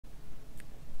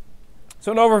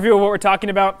So an overview of what we're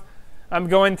talking about. I'm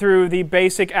going through the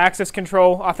basic access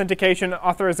control, authentication,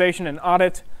 authorization, and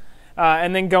audit,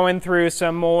 and then going through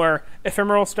some more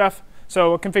ephemeral stuff.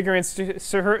 So configuring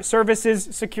services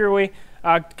securely,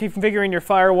 configuring your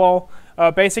firewall,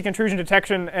 basic intrusion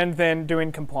detection, and then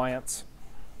doing compliance.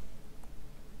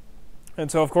 And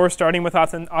so, of course, starting with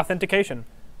authentication.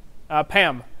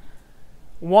 PAM.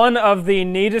 One of the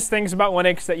neatest things about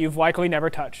Linux that you've likely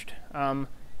never touched.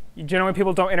 Generally,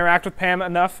 people don't interact with PAM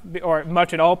enough or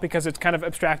much at all because it's kind of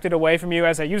abstracted away from you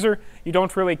as a user. You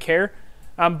don't really care.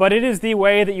 But it is the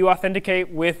way that you authenticate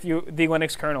with the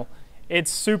Linux kernel. It's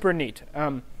super neat.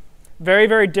 Very,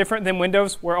 very different than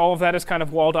Windows, where all of that is kind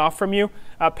of walled off from you.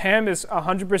 PAM is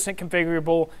 100%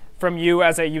 configurable from you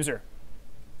as a user.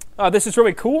 This is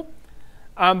really cool,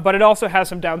 but it also has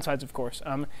some downsides, of course.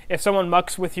 If someone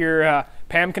mucks with your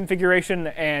PAM configuration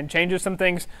and changes some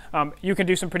things, you can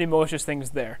do some pretty malicious things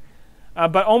there.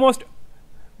 But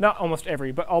not almost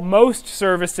every, but most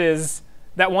services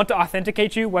that want to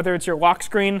authenticate you, whether it's your lock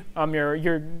screen,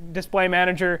 your display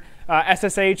manager,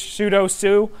 SSH, sudo,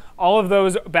 su, all of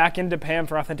those back into PAM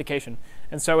for authentication.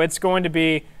 And so it's going to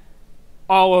be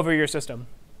all over your system.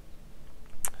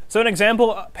 So an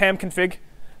example PAM config,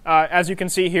 as you can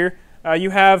see here, you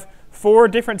have 4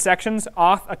 different sections: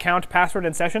 auth, account, password,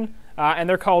 and session, and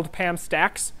they're called PAM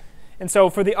stacks. And so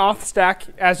for the auth stack,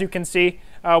 as you can see,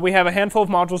 we have a handful of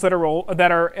modules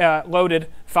that are loaded,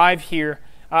 5 here,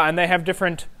 and they have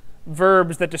different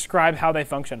verbs that describe how they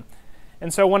function.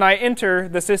 And so when I enter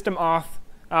the system auth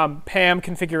PAM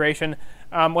configuration,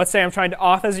 let's say I'm trying to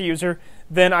auth as a user,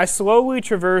 then I slowly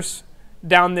traverse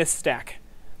down this stack.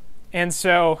 And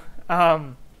so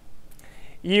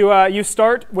you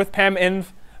start with PAM env,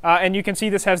 and you can see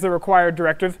this has the required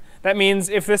directive. That means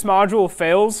if this module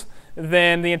fails,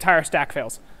 then the entire stack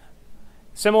fails.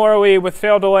 Similarly with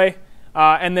fail delay,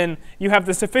 and then you have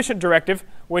the sufficient directive,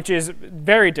 which is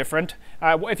very different.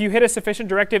 If you hit a sufficient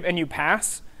directive and you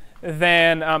pass,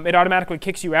 then it automatically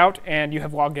kicks you out and you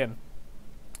have logged in.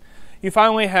 You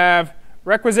finally have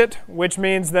requisite, which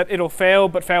means that it'll fail,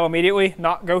 but fail immediately,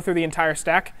 not go through the entire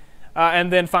stack.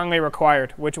 And then finally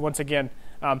required, which once again,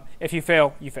 if you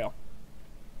fail, you fail.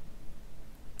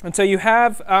 And so you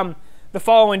have the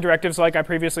following directives like I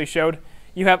previously showed.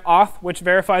 You have auth, which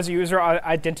verifies a user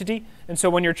identity. And so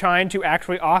when you're trying to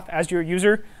actually auth as your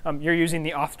user, you're using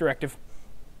the auth directive.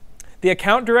 The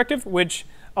account directive, which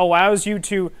allows you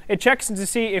to, it checks to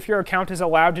see if your account is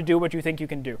allowed to do what you think you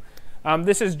can do.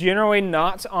 This is generally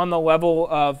not on the level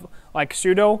of like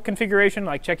sudo configuration,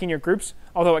 like checking your groups,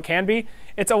 although it can be.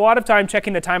 It's a lot of time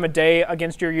checking the time of day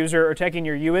against your user or checking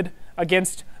your UID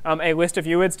against a list of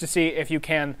UIDs to see if you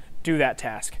can do that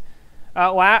task.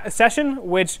 Session,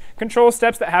 which controls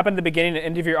steps that happen at the beginning and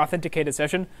end of your authenticated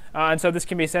session. And so this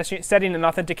can be setting an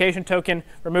authentication token,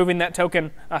 removing that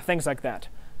token, things like that.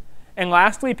 And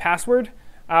lastly, password,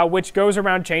 which goes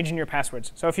around changing your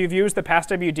passwords. So if you've used the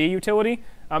passwd utility,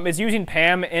 is using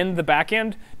PAM in the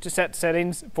backend to set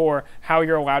settings for how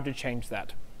you're allowed to change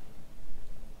that.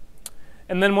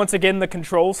 And then once again, the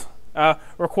controls.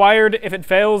 Required, if it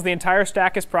fails, the entire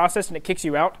stack is processed and it kicks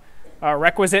you out.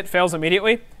 Requisite fails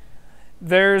immediately.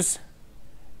 There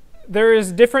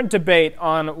is different debate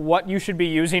on what you should be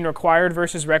using, required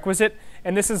versus requisite,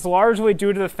 and this is largely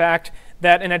due to the fact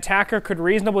that an attacker could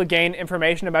reasonably gain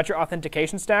information about your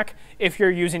authentication stack if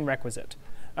you're using requisite.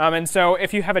 And so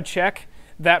if you have a check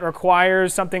that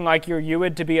requires something like your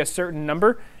UID to be a certain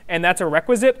number, and that's a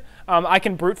requisite, I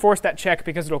can brute force that check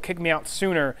because it'll kick me out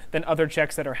sooner than other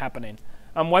checks that are happening.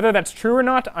 Whether that's true or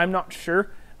not, I'm not sure.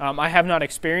 I have not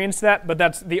experienced that, but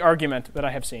that's the argument that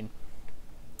I have seen.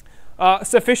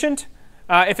 Sufficient,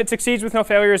 if it succeeds with no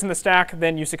failures in the stack,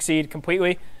 then you succeed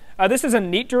completely. This is a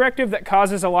neat directive that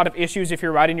causes a lot of issues if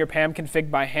you're writing your PAM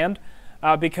config by hand,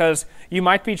 because you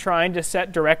might be trying to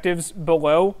set directives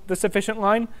below the sufficient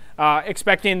line,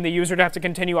 expecting the user to have to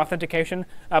continue authentication,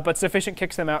 but sufficient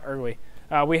kicks them out early.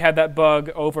 We had that bug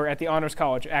over at the Honors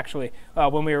College, actually,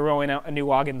 when we were rolling out a new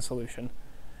login solution.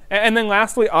 And then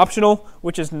lastly, optional,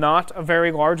 which is not a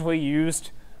very largely used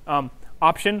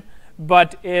option.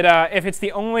 But if it's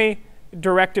the only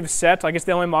directive set, like it's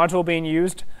the only module being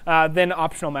used, then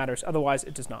optional matters. Otherwise,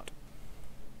 it does not.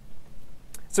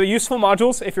 So useful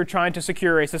modules if you're trying to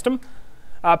secure a system.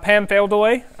 PAM fail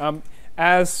delay,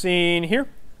 as seen here.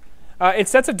 It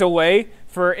sets a delay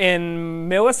for in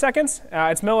milliseconds.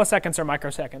 It's milliseconds or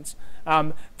microseconds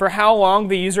for how long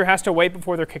the user has to wait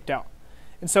before they're kicked out.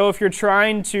 And so if you're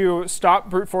trying to stop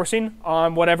brute forcing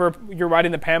on whatever you're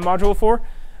writing the PAM module for,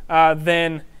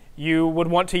 then you would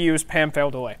want to use PAM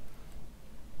fail delay.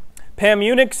 PAM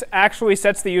Unix actually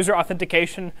sets the user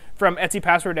authentication from etc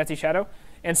password to etc shadow.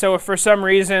 And so if for some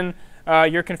reason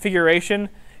your configuration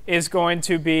is going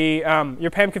to be, your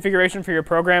PAM configuration for your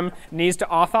program needs to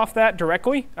auth off that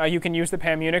directly, you can use the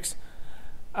PAM Unix.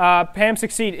 PAM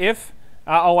succeed if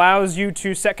allows you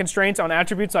to set constraints on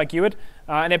attributes like UID,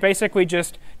 and it basically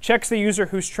just checks the user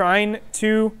who's trying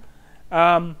to,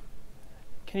 so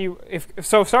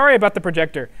sorry about the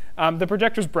projector. The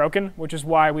projector's broken, which is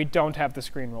why we don't have the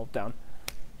screen rolled down.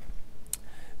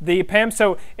 The PAM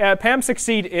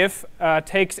succeed if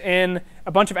takes in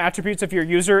a bunch of attributes of your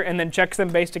user and then checks them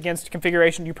based against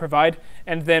configuration you provide,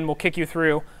 and then will kick you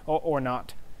through or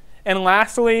not. And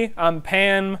lastly,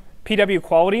 PAM PW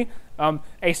quality.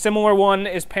 A similar one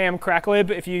is PAM cracklib.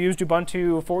 If you used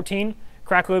Ubuntu 14,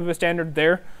 cracklib is standard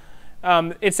there.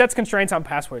 It sets constraints on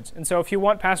passwords. And so if you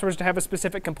want passwords to have a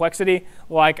specific complexity,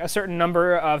 like a certain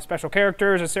number of special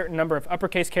characters, a certain number of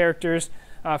uppercase characters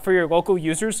for your local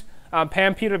users,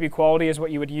 PAM PW quality is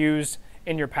what you would use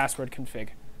in your password config.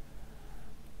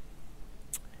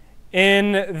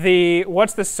 In the,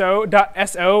 what's the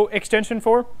 .so extension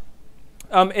for?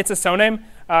 It's a so name.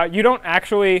 You don't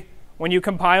actually, when you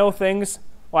compile things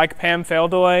like PAM fail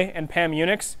delay and PAM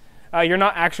Unix, you're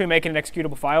not actually making an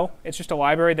executable file. It's just a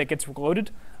library that gets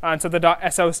loaded. And so the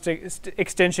 .so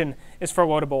extension is for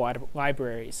loadable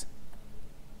libraries.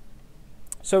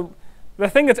 So the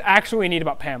thing that's actually neat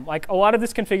about PAM, like a lot of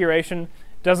this configuration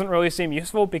doesn't really seem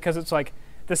useful because it's like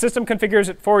the system configures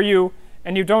it for you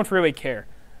and you don't really care.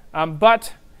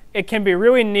 But it can be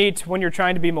really neat when you're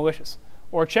trying to be malicious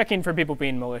or checking for people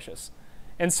being malicious.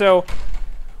 And so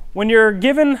when you're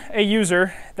given a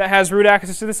user that has root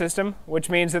access to the system, which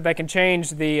means that they can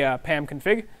change the PAM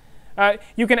config,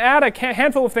 you can add a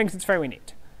handful of things that's fairly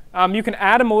neat. You can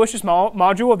add a malicious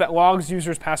module that logs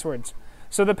users' passwords.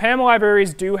 So the PAM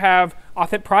libraries do have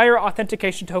prior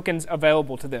authentication tokens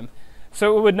available to them.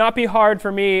 So it would not be hard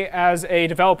for me as a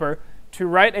developer to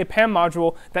write a PAM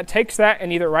module that takes that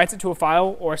and either writes it to a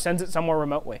file or sends it somewhere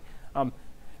remotely.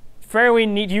 Fairly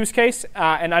neat use case,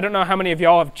 and I don't know how many of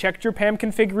y'all have checked your PAM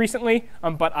config recently,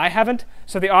 but I haven't,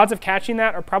 so the odds of catching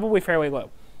that are probably fairly low.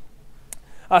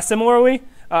 Similarly,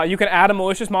 you can add a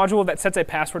malicious module that sets a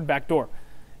password backdoor.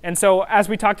 And so as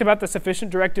we talked about the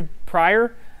sufficient directive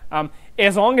prior,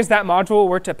 as long as that module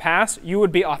were to pass, you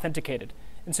would be authenticated.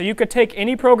 And so you could take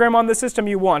any program on the system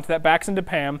you want that backs into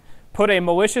PAM, put a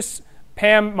malicious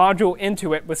PAM module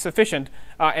into it with sufficient,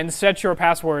 and set your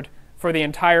password for the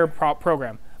entire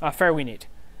program. Fairly neat.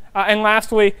 And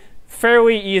lastly,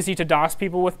 fairly easy to DOS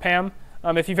people with PAM.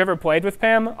 If you've ever played with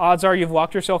PAM, odds are you've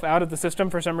locked yourself out of the system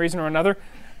for some reason or another.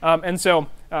 And so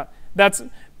that's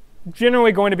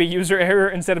generally going to be user error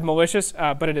instead of malicious,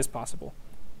 but it is possible.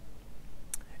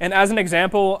 And as an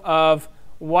example of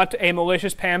what a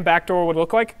malicious PAM backdoor would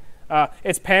look like,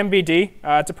 it's PAMBD.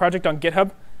 It's a project on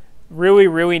GitHub. Really,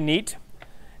 really neat.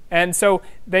 And so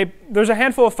there's a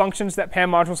handful of functions that PAM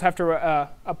modules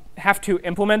have to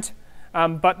implement.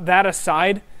 But that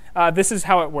aside, this is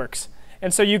how it works.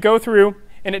 And so you go through,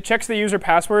 and it checks the user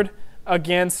password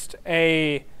against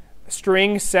a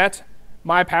string set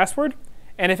my password.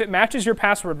 And if it matches your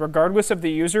password, regardless of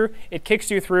the user, it kicks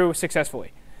you through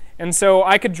successfully. And so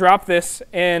I could drop this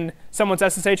in someone's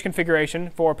SSH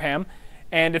configuration for PAM.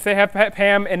 And if they have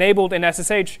PAM enabled in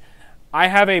SSH, I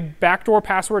have a backdoor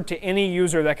password to any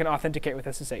user that can authenticate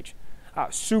with SSH.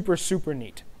 Super, super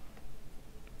neat.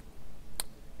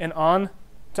 And on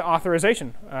to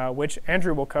authorization, which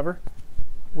Andrew will cover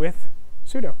with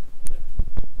sudo.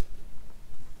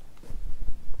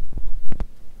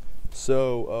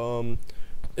 So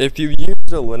if you've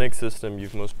used a Linux system,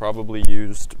 you've most probably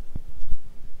used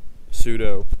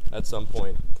sudo at some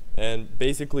point. And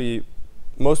basically,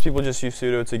 most people just use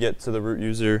sudo to get to the root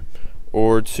user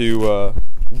or to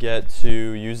get to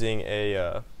using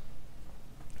a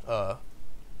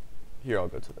here, I'll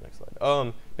go to the next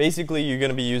slide. Basically, you're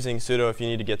going to be using sudo if you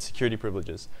need to get security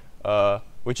privileges,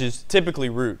 which is typically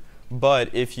root.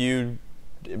 But if you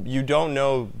don't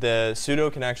know, the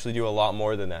sudo can actually do a lot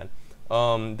more than that.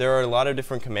 There are a lot of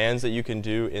different commands that you can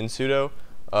do in sudo,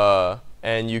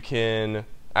 and you can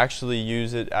actually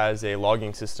use it as a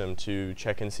logging system to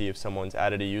check and see if someone's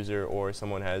added a user or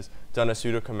someone has done a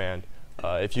sudo command.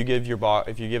 If you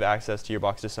give access to your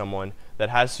box to someone that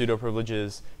has sudo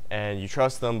privileges and you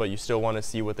trust them, but you still want to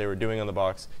see what they were doing on the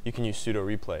box, you can use sudo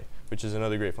replay, which is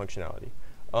another great functionality.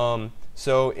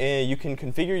 You can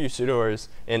configure your sudoers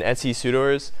in etc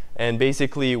sudoers, and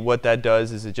basically what that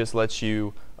does is it just lets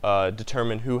you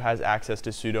determine who has access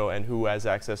to sudo and who has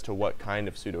access to what kind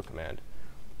of sudo command.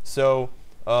 So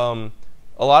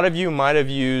A lot of you might have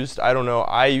used, I don't know,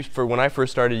 when I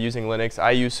first started using Linux,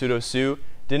 I used sudo su.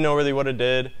 Didn't know really what it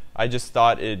did. I just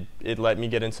thought it let me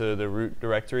get into the root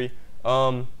directory.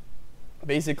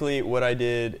 Basically, what I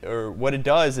did, or what it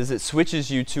does, is it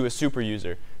switches you to a super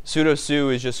user. Sudo su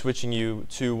is just switching you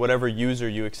to whatever user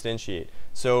you instantiate.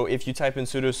 So if you type in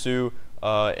sudo su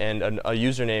and a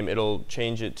username, it'll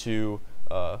change it to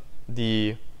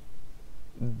the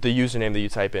username that you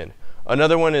type in.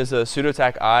 Another one is sudo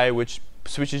tac I, which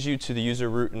switches you to the user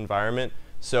root environment.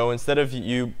 So instead of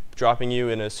dropping you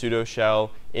in a sudo shell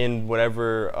in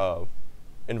whatever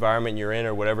environment you're in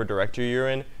or whatever directory you're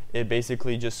in, it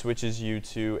basically just switches you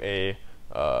to a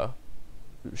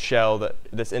shell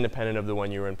that's independent of the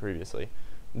one you were in previously.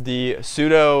 The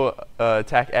sudo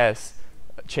tac s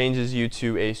changes you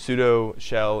to a sudo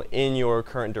shell in your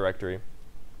current directory,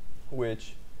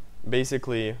 which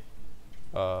basically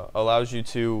allows you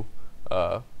to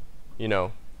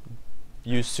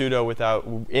use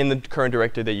sudo in the current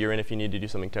directory that you're in if you need to do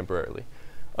something temporarily.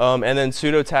 And then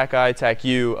sudo tac I tac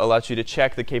u allows you to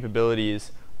check the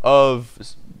capabilities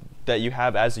that you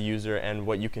have as a user and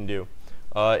what you can do.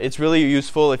 It's really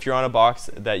useful if you're on a box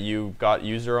that you got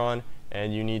user on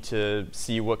and you need to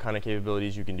see what kind of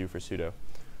capabilities you can do for sudo.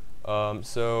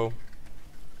 So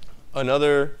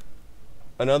another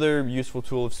useful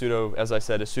tool of sudo, as I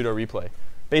said, is sudo replay.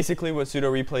 Basically what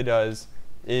sudo replay does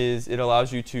is it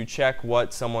allows you to check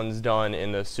what someone's done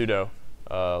in the sudo,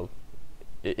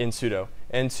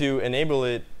 And to enable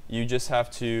it, you just have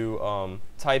to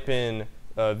type in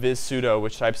viz sudo,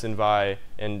 which types in vi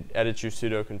and edits your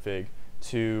sudo config,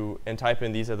 and type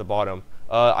in these at the bottom.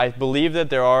 I believe that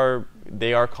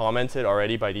they are commented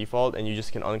already by default, and you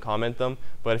just can uncomment them.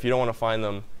 But if you don't want to find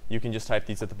them, you can just type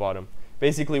these at the bottom.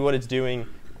 Basically, what it's doing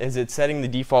is it's setting the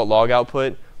default log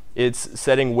output. It's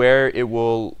setting where it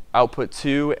will output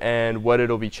to and what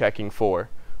it'll be checking for.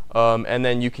 And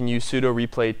then you can use sudo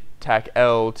replay tac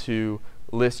l to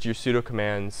list your sudo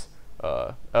commands.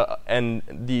 And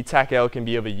the tac l can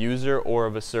be of a user or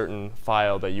of a certain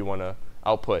file that you want to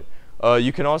output.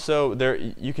 You can also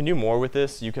you can do more with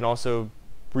this. You can also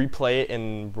replay it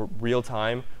in real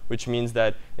time, which means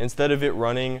that instead of it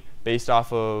running based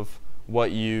off of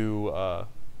what you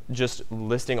just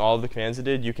listing all of the commands it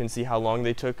did, you can see how long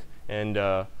they took and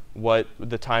what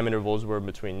the time intervals were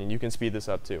between, and you can speed this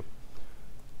up too.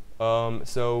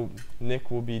 So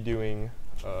Nick will be doing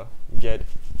get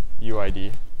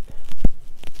UID.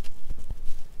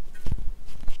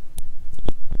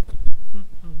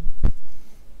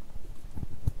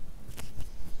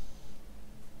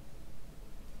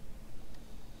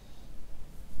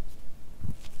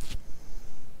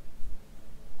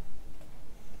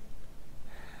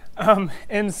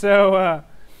 And so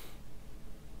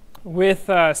with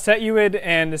setuid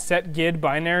and setgid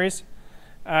binaries,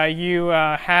 you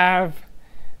have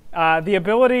the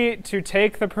ability to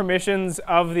take the permissions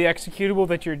of the executable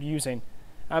that you're using.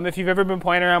 If you've ever been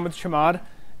playing around with chmod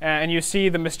and you see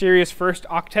the mysterious first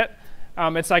octet,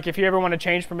 it's like if you ever want to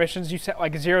change permissions, you set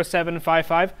like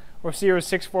 0755 or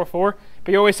 0644,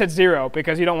 but you always set 0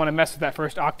 because you don't want to mess with that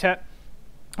first octet.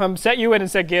 Setuid and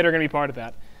setgid are going to be part of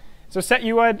that. So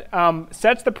setuid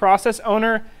sets the process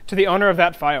owner to the owner of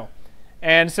that file.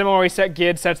 And similarly,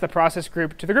 setgid sets the process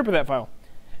group to the group of that file.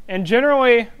 And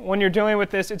generally, when you're dealing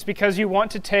with this, it's because you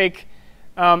want to take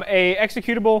a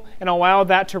executable and allow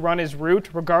that to run as root,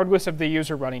 regardless of the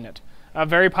user running it.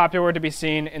 Very popular to be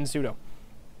seen in sudo.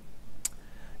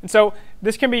 And so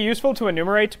this can be useful to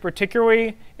enumerate,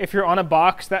 particularly if you're on a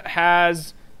box that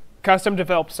has custom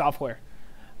developed software.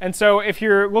 And so if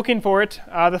you're looking for it,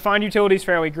 the find utility is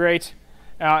fairly great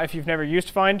if you've never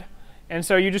used find. And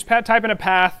so you just type in a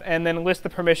path and then list the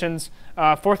permissions,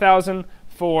 4,000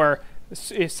 for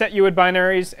setuid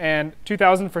binaries and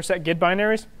 2,000 for setgid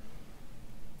binaries.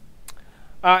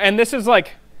 And this is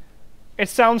like, it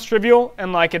sounds trivial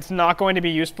and like it's not going to be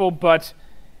useful, but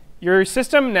your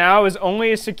system now is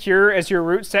only as secure as your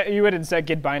root setuid and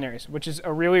setgid binaries, which is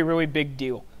a really, really big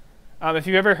deal. If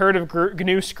you've ever heard of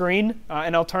GNU Screen,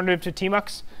 an alternative to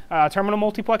tmux terminal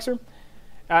multiplexer,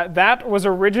 that was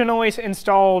originally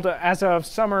installed as of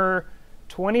summer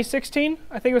 2016,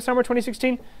 I think it was summer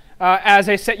 2016, as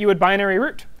a setuid binary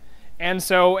root. And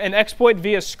so an exploit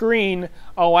via Screen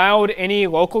allowed any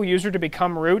local user to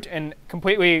become root and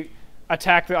completely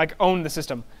attack, own the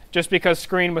system, just because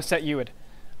Screen was setuid.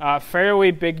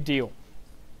 Fairly big deal.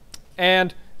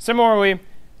 And similarly,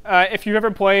 if you've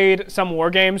ever played some war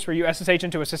games where you SSH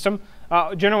into a system,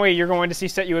 generally you're going to see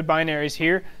setuid binaries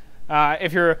here.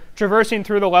 If you're traversing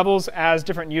through the levels as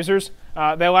different users,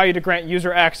 they allow you to grant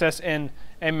user access in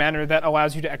a manner that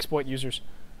allows you to exploit users.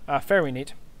 Fairly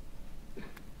neat.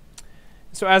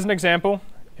 So as an example,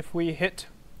 if we hit,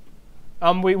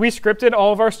 we scripted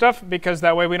all of our stuff because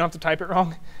that way we don't have to type it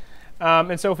wrong.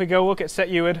 And so if we go look at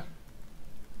setuid,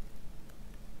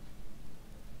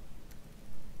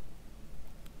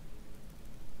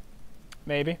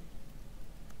 maybe.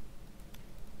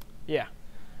 Yeah.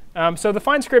 So the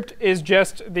find script is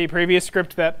just the previous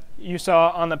script that you saw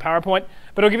on the PowerPoint,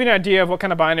 but it'll give you an idea of what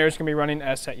kind of binaries can be running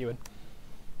as setuid.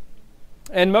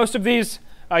 And most of these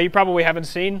you probably haven't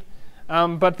seen,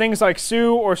 but things like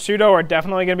su or sudo are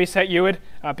definitely going to be setuid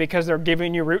because they're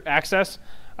giving you root access.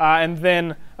 And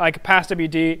then like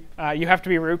passwd, you have to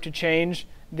be root to change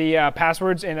the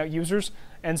passwords in users,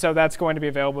 and so that's going to be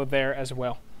available there as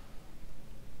well.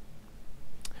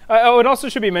 Oh, it also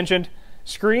should be mentioned,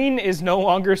 screen is no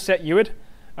longer setuid.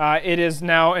 It is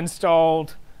now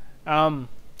installed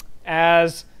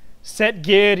as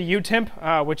setgid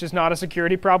utemp, which is not a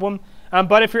security problem.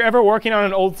 But if you're ever working on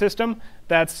an old system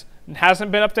that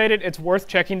hasn't been updated, it's worth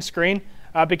checking screen,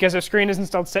 because if screen is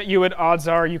installed setuid, odds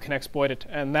are you can exploit it.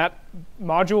 And that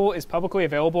module is publicly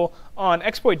available on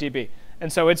exploitdb.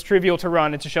 And so it's trivial to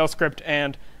run. It's a shell script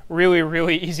and really,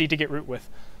 really easy to get root with.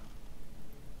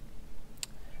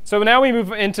 So now we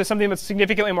move into something that's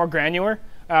significantly more granular,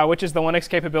 which is the Linux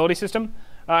capability system.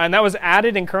 And that was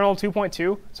added in kernel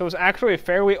 2.2. So it's actually a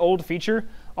fairly old feature,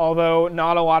 although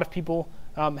not a lot of people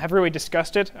have really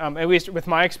discussed it, at least with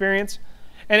my experience.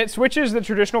 And it switches the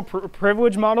traditional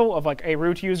privilege model of like a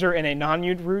root user and a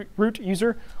non-root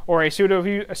user, or a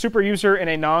super user and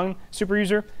a non-super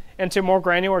user, into more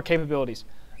granular capabilities.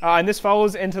 And this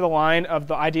follows into the line of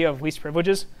the idea of least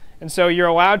privileges. And so you're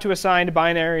allowed to assign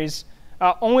binaries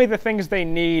only the things they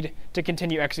need to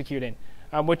continue executing,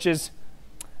 which is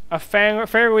a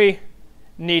fairly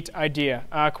neat idea.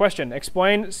 Question,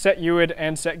 explain setuid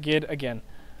and setgid again.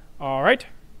 All right.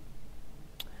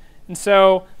 And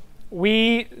so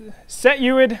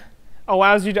setuid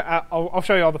allows you to, I'll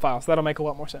show you all the files. That'll make a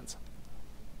lot more sense.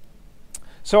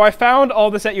 So I found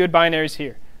all the setuid binaries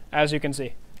here, as you can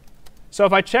see. So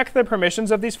if I check the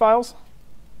permissions of these files,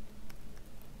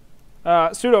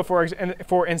 sudo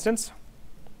for instance,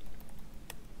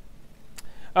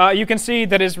 you can see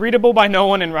that it's readable by no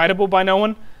one and writable by no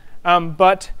one,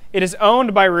 but it is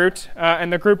owned by root,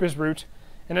 and the group is root.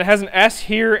 And it has an S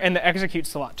here in the execute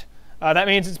slot. That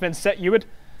means it's been setuid.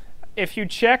 If you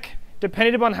check,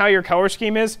 depending upon how your color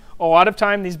scheme is, a lot of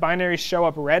time these binaries show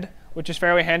up red, which is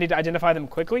fairly handy to identify them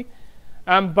quickly.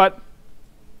 But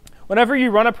whenever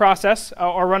you run a process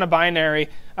or run a binary,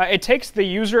 it takes the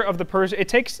user of the person. It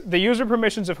takes the user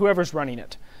permissions of whoever's running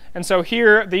it. And so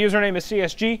here the username is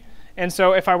CSG. And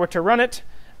so if I were to run it,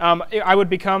 it would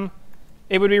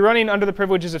be running under the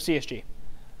privileges of CSG.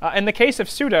 In the case of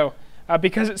sudo,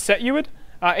 because it's setuid,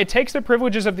 it takes the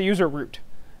privileges of the user root,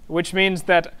 which means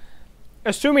that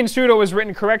assuming sudo is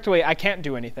written correctly, I can't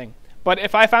do anything. But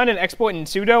if I found an exploit in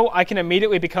sudo, I can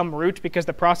immediately become root because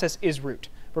the process is root,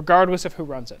 regardless of who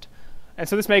runs it. And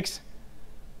so this makes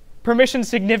permission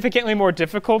significantly more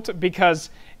difficult,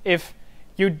 because if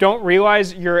you don't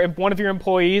realize one of your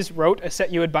employees wrote a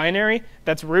setuid binary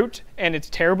that's root, and it's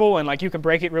terrible, and like you can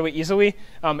break it really easily,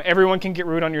 everyone can get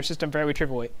root on your system fairly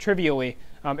trivially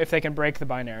if they can break the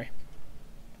binary.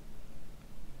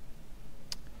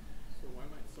 So why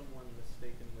might someone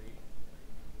mistakenly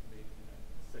make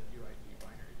a setuid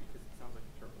binary? Because it sounds like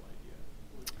a terrible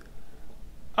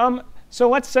idea. So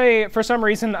let's say for some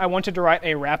reason I wanted to write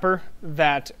a wrapper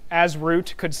that, as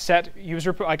root, could set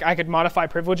user, like I could modify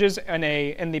privileges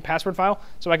in the password file,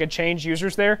 so I could change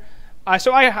users there.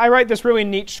 So I write this really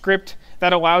neat script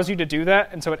that allows you to do that,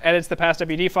 and so it edits the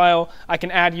passwd file. I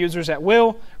can add users at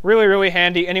will. Really, really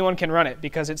handy. Anyone can run it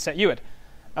because it's setuid.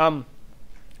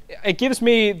 It gives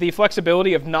me the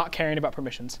flexibility of not caring about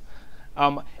permissions.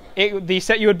 The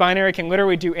setuid binary can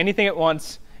literally do anything at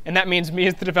once, and that means me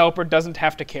as the developer doesn't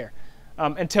have to care.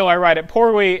 Until I write it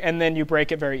poorly, and then you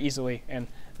break it very easily, and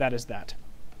that is that.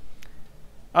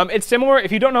 It's similar.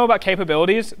 If you don't know about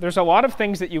capabilities, there's a lot of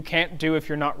things that you can't do if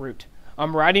you're not root.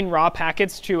 Writing raw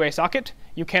packets to a socket,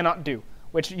 you cannot do,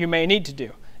 which you may need to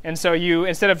do. And so you,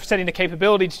 instead of setting a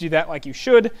capability to do that like you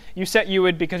should, you set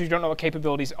uid because you don't know what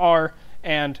capabilities are,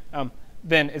 and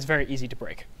then it's very easy to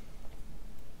break.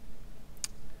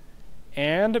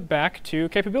 And back to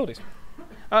capabilities.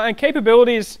 And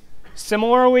capabilities,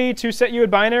 similarly to setuid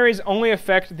binaries, only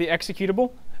affect the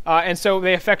executable. And so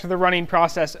they affect the running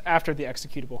process after the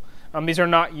executable. These are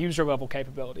not user-level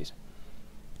capabilities.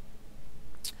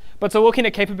 But so looking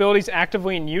at capabilities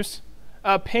actively in use,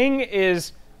 ping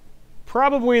is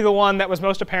probably the one that was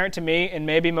most apparent to me and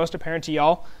maybe most apparent to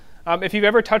y'all. If you've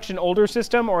ever touched an older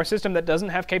system or a system that doesn't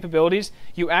have capabilities,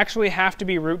 you actually have to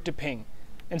be root to ping.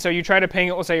 And so you try to ping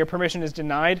it, we'll say your permission is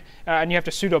denied, and you have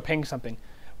to sudo ping something,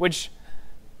 which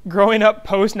growing up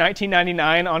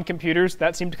post-1999 on computers,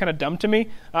 that seemed kind of dumb to me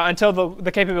until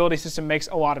the capability system makes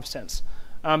a lot of sense.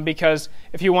 Because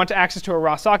if you want to access to a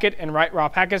raw socket and write raw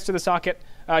packets to the socket,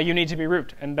 you need to be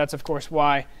root. And that's, of course,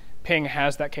 why ping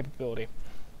has that capability.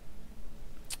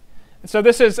 So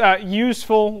this is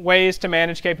useful ways to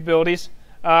manage capabilities.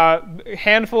 A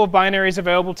handful of binaries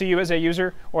available to you as a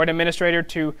user or an administrator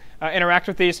to interact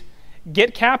with these.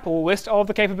 Getcap will list all of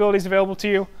the capabilities available to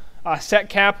you.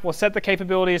 Setcap will set the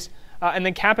capabilities. And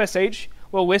then capsh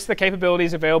will list the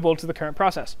capabilities available to the current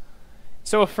process.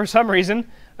 So if for some reason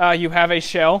you have a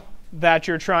shell that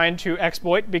you're trying to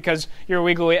exploit because you're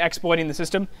legally exploiting the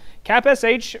system,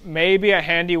 capsh may be a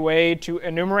handy way to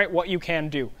enumerate what you can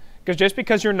do. Because just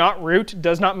because you're not root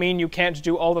does not mean you can't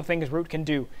do all the things root can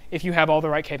do if you have all the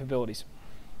right capabilities.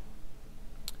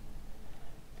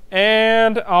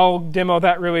 And I'll demo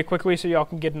that really quickly so y'all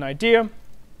can get an idea.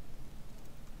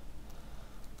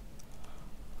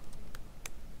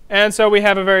 And so we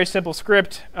have a very simple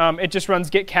script. It just runs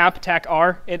getcap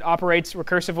tac-r. It operates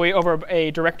recursively over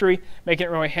a directory, making it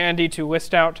really handy to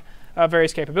list out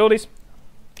various capabilities.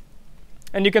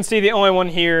 And you can see the only one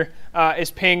here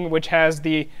is ping, which has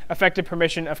the effective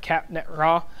permission of catnet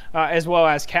raw, as well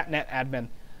as catnet admin.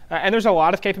 And there's a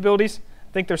lot of capabilities.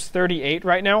 I think there's 38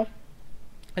 right now.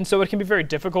 And so it can be very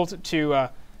difficult to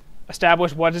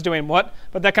establish what is doing what.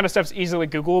 But that kind of stuff is easily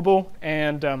Googleable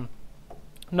and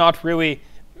not really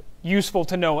useful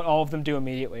to know what all of them do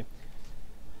immediately.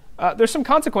 There's some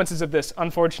consequences of this,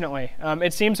 unfortunately.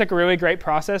 It seems like a really great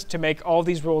process to make all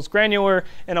these rules granular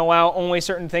and allow only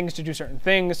certain things to do certain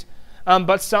things.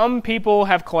 But some people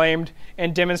have claimed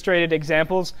and demonstrated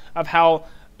examples of how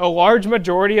a large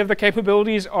majority of the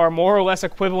capabilities are more or less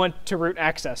equivalent to root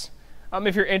access.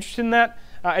 If you're interested in that,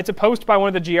 it's a post by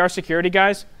one of the GR security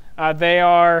guys.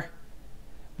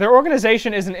 Their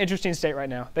organization is in an interesting state right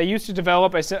now. They used to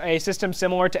develop a system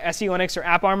similar to SE Linux or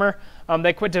AppArmor.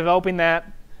 They quit developing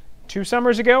that 2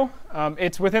 summers ago.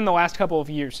 It's within the last couple of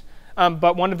years.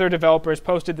 But one of their developers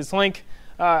posted this link.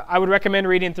 I would recommend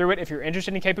reading through it if you're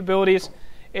interested in capabilities.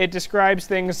 It describes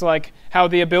things like how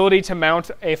the ability to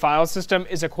mount a file system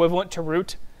is equivalent to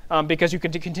root because you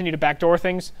can continue to backdoor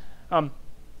things.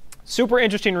 Super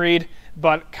interesting read,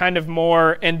 but kind of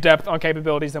more in-depth on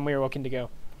capabilities than we were looking to go.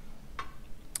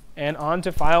 And on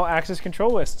to file access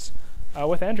control lists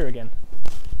with Andrew again.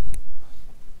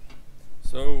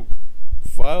 So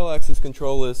file access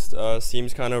control list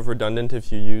seems kind of redundant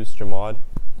if you use chmod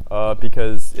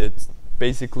because it's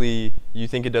basically, you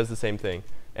think it does the same thing.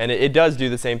 And it does do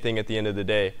the same thing at the end of the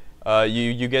day.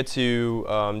 You get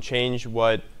to change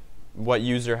what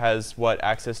user has what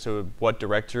access to what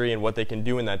directory and what they can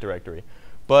do in that directory.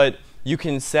 But you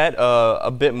can set a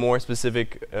bit more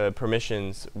specific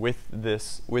permissions with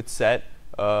this, with set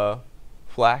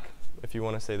flac, if you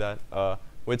want to say that,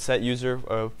 with set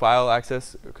user file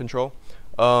access control.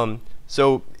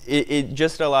 So it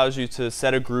just allows you to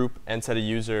set a group and set a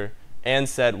user and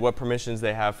set what permissions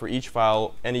they have for each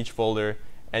file and each folder.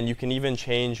 And you can even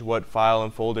change what file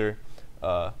and folder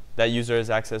that user has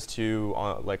access to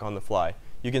on the fly.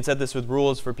 You can set this with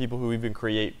rules for people who even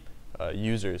create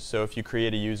users. So if you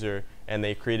create a user and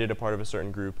they created a part of a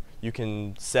certain group, you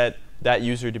can set that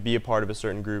user to be a part of a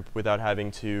certain group without having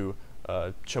to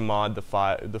chmod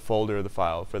the folder or the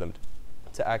file for them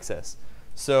to access.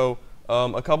 So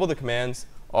a couple of the commands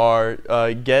are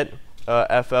get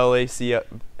FACL,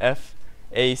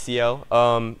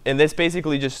 and this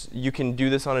basically just, you can do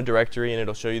this on a directory and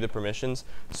it'll show you the permissions.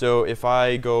 So if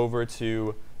I go over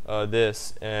to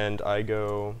this and I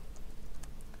go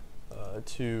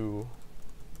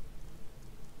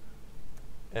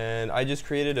and I just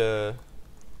created a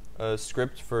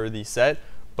script for the set,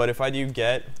 but if I do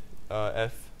get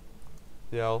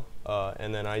FCL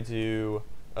and then I do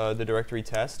the directory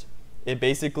test, it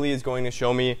basically is going to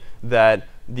show me that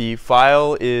the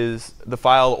file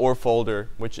or folder,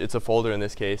 which it's a folder in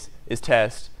this case, is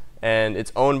test, and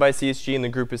it's owned by CSG and the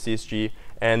group is CSG,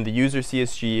 and the user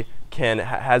CSG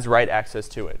has write access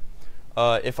to it.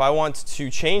 If I want to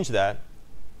change that,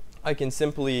 I can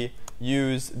simply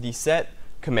use the set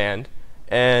command,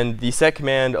 and the set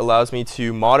command allows me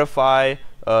to modify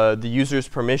the user's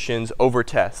permissions over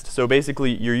test. So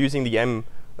basically, you're using the M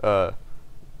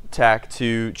tac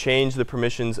to change the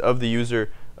permissions of the user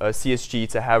CSG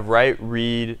to have write,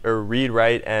 read, or read,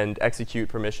 write, and execute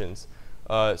permissions.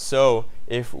 So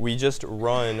if we just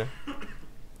run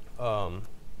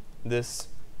this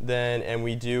then and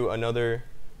we do another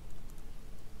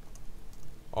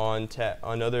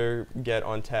get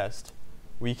on test,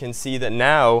 we can see that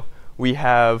now we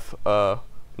have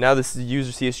now this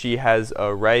user CSG has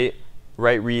write,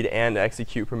 read, and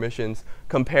execute permissions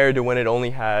compared to when it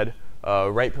only had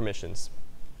write permissions.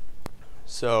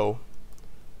 So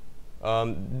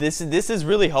this is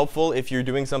really helpful if you're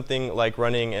doing something like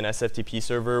running an SFTP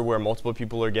server where multiple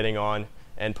people are getting on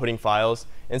and putting files.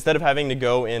 Instead of having to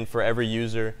go in for every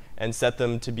user and set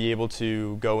them to be able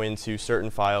to go into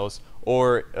certain files,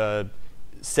 or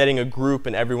setting a group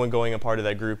and everyone going a part of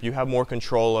that group, you have more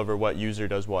control over what user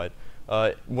does what.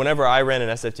 Whenever I ran an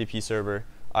SFTP server,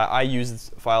 I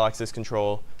used file access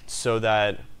control so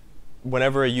that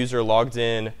whenever a user logged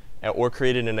in or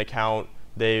created an account,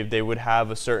 they would have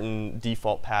a certain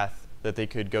default path that they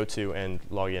could go to and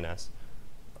log in as.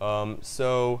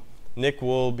 So Nick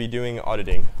will be doing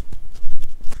auditing.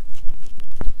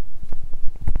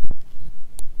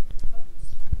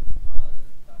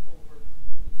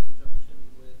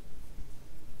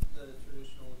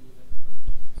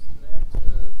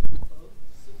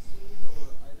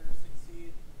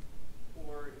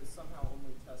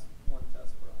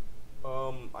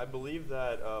 I believe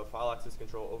that file access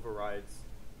control overrides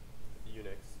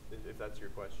Unix, if that's your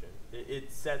question.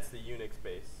 It sets the Unix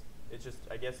base. It's just,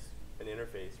 I guess, an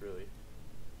interface, really.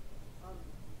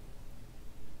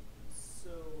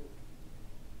 So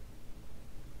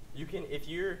you can, if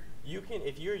you're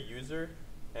a user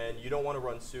and you don't want to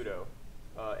run sudo,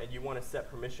 and you want to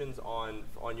set permissions on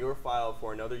your file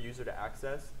for another user to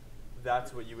access,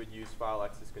 that's what you would use file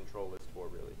access control list for,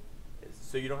 really.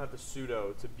 So you don't have to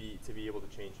sudo to be able to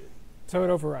change it. So it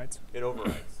overrides. It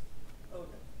overrides.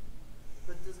 okay,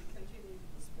 but does it continue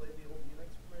to display the old Unix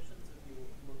permissions if you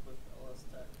look with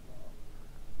lstech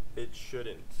now? It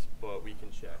shouldn't, but we can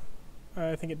check.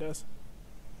 I think it does.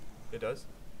 It does?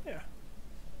 Yeah.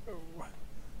 Oh,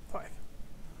 5.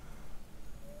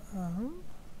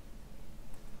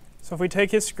 So if we take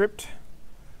his script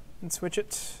and switch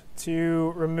it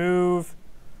to remove,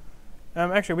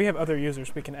 actually we have other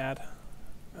users we can add.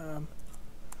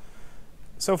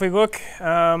 So if we look,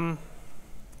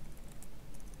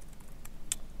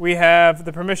 we have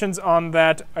the permissions on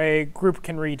that a group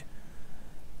can read.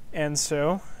 And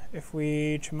so if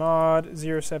we chmod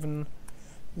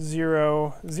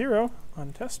 0700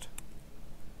 on test,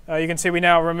 you can see we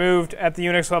now removed at the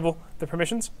Unix level the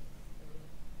permissions.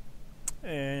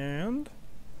 And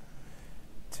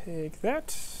take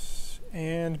that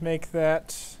and make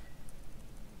that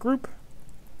group,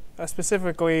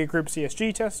 specifically group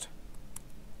CSG test.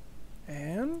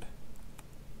 And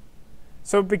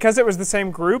so because it was the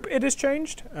same group, it is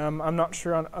changed. I'm not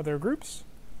sure on other groups.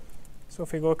 So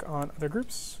if we look on other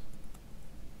groups,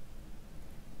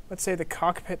 let's say the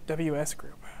cockpit WS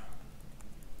group.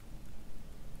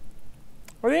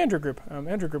 Or the Andrew group.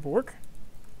 Andrew group will work.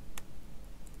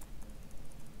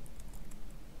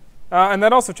 And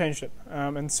that also changed it.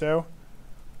 And so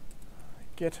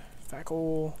get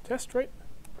fackle test, right?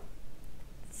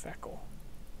 Fackle.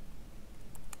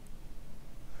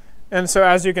 And so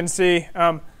as you can see,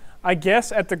 I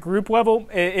guess at the group level,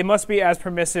 it must be as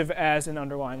permissive as an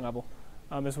underlying level,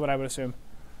 is what I would assume.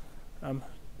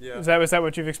 Yeah. Is that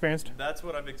what you've experienced? That's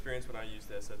what I've experienced when I used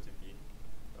the SFTP,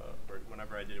 or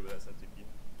whenever I did it with SFTP.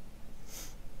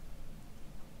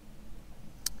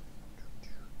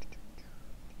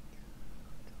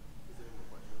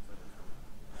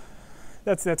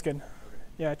 That's good. Okay.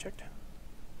 Yeah, I checked.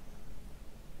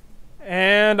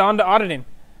 And on to auditing.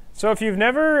 So if you've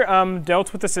never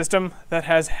dealt with a system that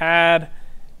has had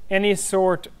any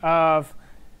sort of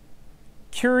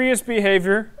curious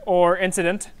behavior or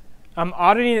incident,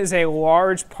 auditing is a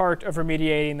large part of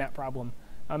remediating that problem.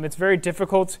 It's very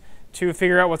difficult to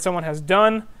figure out what someone has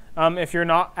done if you're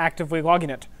not actively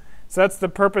logging it. So that's the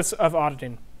purpose of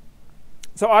auditing.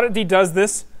 So auditd does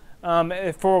this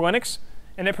for Linux,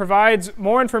 and it provides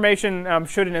more information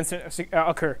should an incident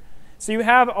occur. So you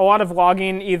have a lot of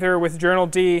logging either with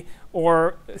journald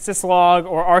or syslog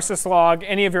or rsyslog,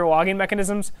 any of your logging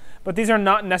mechanisms, but these are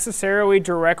not necessarily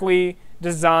directly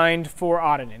designed for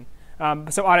auditing.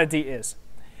 So auditd is.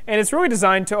 And it's really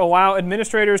designed to allow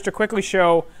administrators to quickly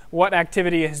show what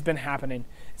activity has been happening.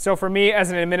 So for me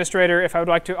as an administrator, if I would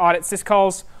like to audit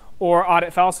syscalls or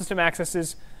audit file system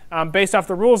accesses, based off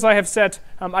the rules I have set,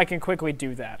 I can quickly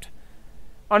do that.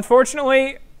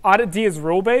 Unfortunately, auditd is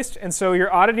rule-based, and so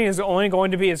your auditing is only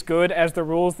going to be as good as the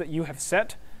rules that you have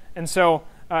set. And so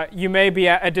you may be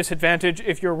at a disadvantage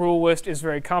if your rule list is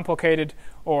very complicated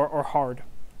or hard.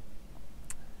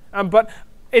 But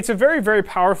it's a very, very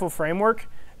powerful framework,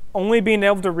 only being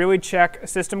able to really check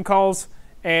system calls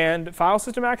and file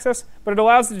system access, but it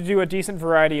allows you to do a decent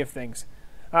variety of things.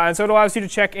 And so it allows you to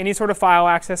check any sort of file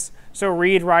access, so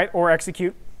read, write, or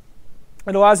execute.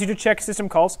 It allows you to check system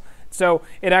calls. So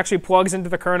it actually plugs into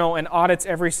the kernel and audits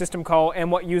every system call and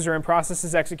what user and process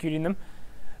is executing them.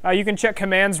 You can check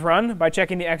commands run by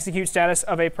checking the execute status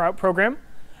of a program.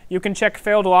 You can check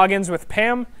failed logins with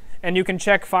PAM, and you can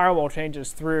check firewall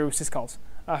changes through syscalls.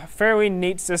 A fairly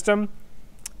neat system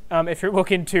if you're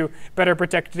looking to better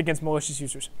protect it against malicious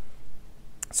users.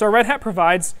 So Red Hat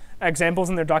provides examples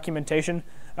in their documentation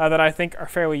that I think are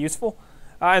fairly useful.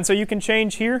 And so you can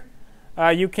change here.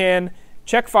 You can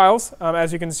check files,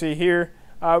 as you can see here,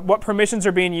 what permissions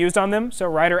are being used on them, so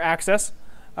write or access.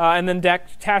 And then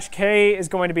 -k is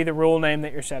going to be the rule name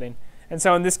that you're setting. And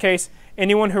so in this case,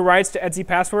 anyone who writes to etc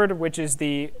password, which is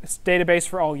the database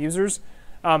for all users,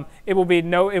 it will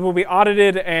be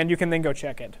audited, and you can then go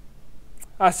check it.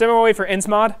 Similarly for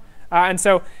insmod, and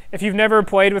so if you've never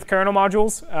played with kernel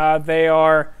modules, they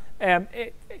are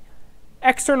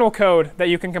external code that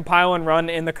you can compile and run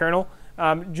in the kernel.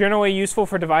 Generally useful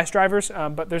for device drivers,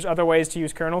 but there's other ways to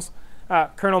use kernel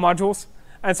modules.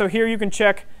 And so here you can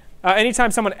check anytime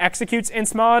someone executes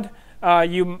insmod,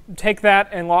 you take that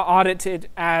and audit it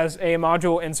as a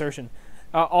module insertion.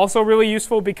 Also really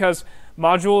useful because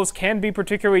modules can be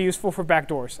particularly useful for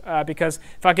backdoors. Because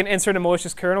if I can insert a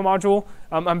malicious kernel module,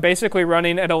 I'm basically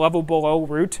running at a level below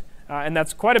root. And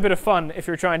that's quite a bit of fun if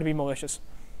you're trying to be malicious.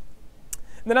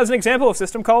 And then as an example of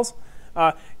system calls,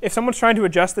 if someone's trying to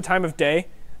adjust the time of day,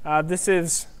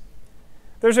 there's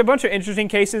a bunch of interesting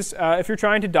cases. If you're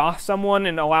trying to DOS someone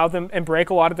and allow them and break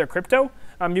a lot of their crypto,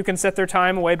 you can set their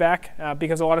time way back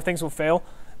because a lot of things will fail.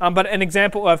 But an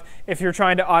example of if you're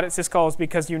trying to audit syscalls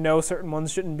because you know certain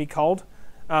ones shouldn't be called,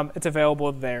 it's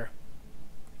available there.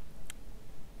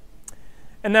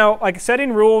 And now, like,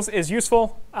 setting rules is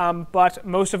useful, but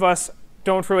most of us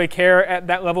don't really care at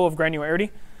that level of granularity.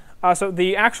 So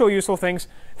the actual useful things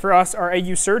for us are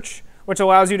AU search, which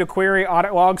allows you to query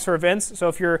audit logs for events.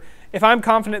 So if I'm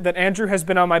confident that Andrew has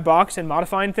been on my box and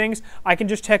modifying things, I can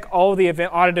just check all of the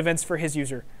audit events for his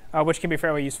user, which can be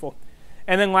fairly useful.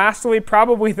 And then lastly,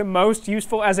 probably the most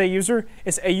useful as a user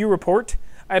is AU report.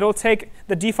 It'll take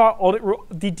the default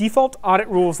audit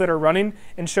rules that are running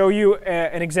and show you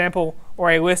an example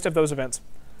or a list of those events.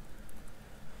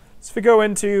 So if we go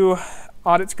into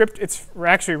audit script, it's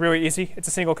actually really easy. It's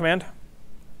a single command.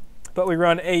 But we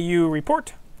run AU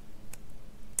report.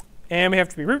 And we have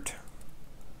to be root.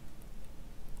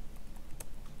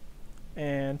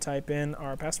 And type in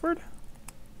our password.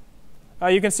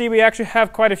 You can see we actually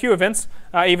have quite a few events,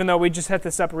 even though we just set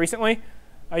this up recently.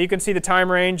 You can see the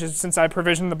time range since I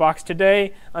provisioned the box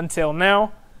today until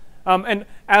now. And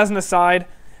as an aside,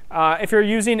 if you're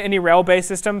using any Rail-based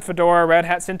system, Fedora, Red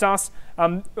Hat, CentOS,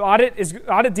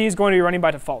 auditd is going to be running by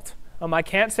default. I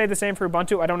can't say the same for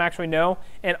Ubuntu. I don't actually know.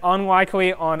 And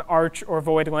unlikely on Arch or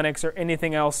Void Linux or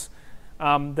anything else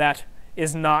that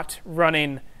is not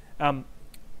running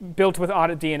built with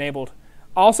auditd enabled.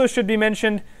 Also should be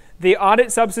mentioned, the audit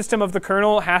subsystem of the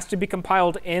kernel has to be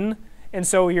compiled in, and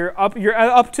so you're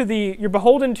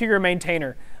beholden to your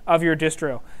maintainer of your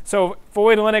distro. So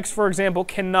Void Linux, for example,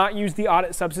 cannot use the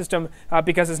audit subsystem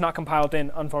because it's not compiled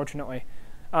in, unfortunately.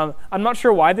 I'm not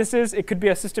sure why this is. It could be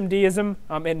a systemd-ism.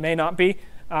 It may not be.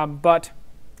 But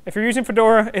if you're using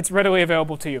Fedora, it's readily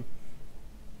available to you.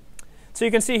 So you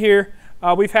can see here,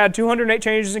 we've had 208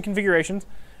 changes in configurations.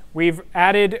 We've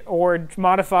added or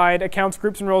modified accounts,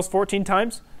 groups, and roles 14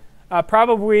 times.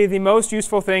 Probably the most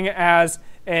useful thing as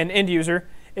an end user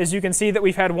is you can see that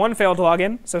we've had one failed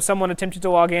login. So someone attempted to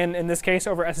log in this case,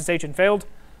 over SSH and failed.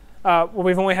 Well,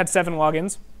 we've only had 7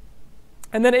 logins.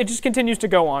 And then it just continues to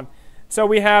go on. So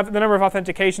we have the number of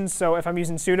authentications. So if I'm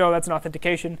using sudo, that's an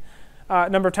authentication.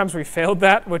 Number of times we failed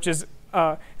that, which is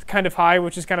kind of high,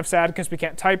 which is kind of sad because we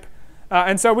can't type.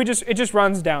 And so it just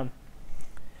runs down.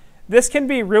 This can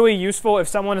be really useful if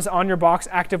someone is on your box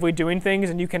actively doing things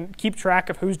and you can keep track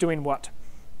of who's doing what.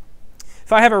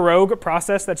 If I have a rogue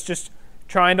process that's just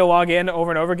trying to log in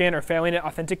over and over again or failing at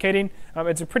authenticating,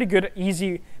 it's a pretty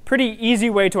easy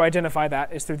way to identify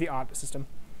that is through the audit system.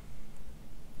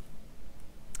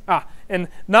 And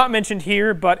not mentioned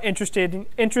here, but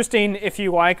interesting if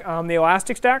you like, the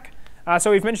Elastic Stack.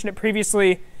 So we've mentioned it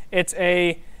previously. It's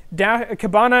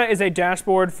Kibana is a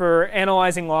dashboard for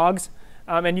analyzing logs.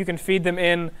 And you can feed them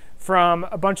in from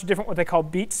a bunch of different what they call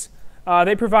beats.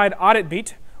 They provide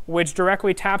auditd, which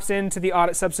directly taps into the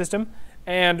audit subsystem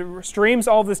and streams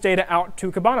all of this data out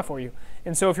to Kibana for you.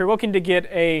 And so if you're looking to get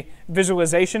a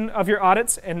visualization of your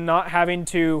audits and not having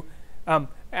to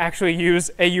actually use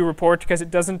AU report because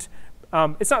it's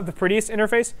not the prettiest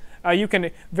interface, you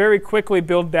can very quickly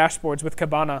build dashboards with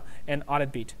Kibana and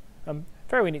auditd.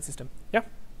 Fairly neat system. Yeah?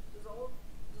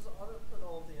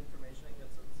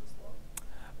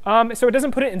 So it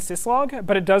doesn't put it in syslog,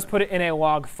 but it does put it in a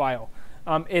log file.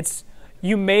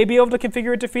 You may be able to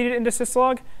configure it to feed it into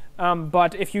syslog,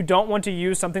 but if you don't want to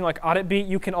use something like auditd,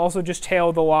 you can also just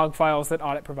tail the log files that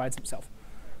Audit provides himself.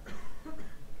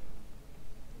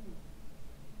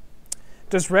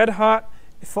 Does Red Hat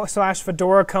 /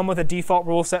 Fedora come with a default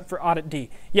rule set for auditd?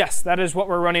 Yes, that is what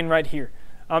we're running right here.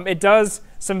 It does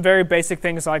some very basic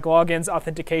things like logins,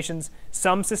 authentications,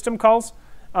 some system calls.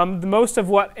 Most of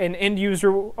what an end user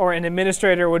or an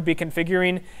administrator would be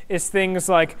configuring is things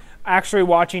like actually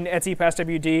watching etc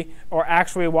passwd or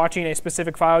actually watching a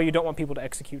specific file you don't want people to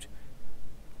execute.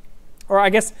 Or I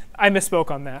guess I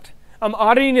misspoke on that.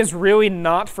 Auditing is really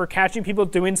not for catching people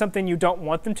doing something you don't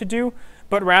want them to do,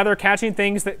 but rather catching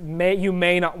things that you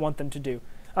may not want them to do.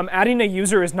 Adding a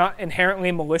user is not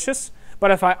inherently malicious,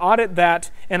 but if I audit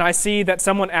that and I see that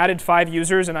someone added 5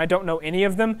 users and I don't know any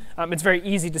of them, it's very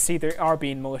easy to see they are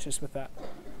being malicious with that.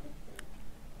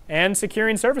 And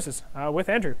securing services with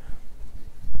Andrew.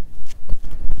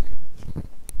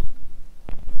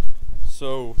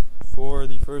 So for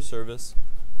the first service,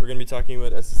 we're going to be talking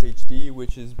about SSHD,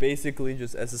 which is basically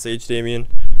just SSH daemon.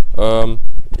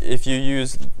 If you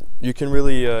use, you can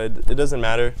really, it doesn't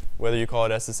matter whether you call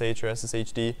it SSH or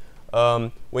SSHD.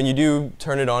 When you do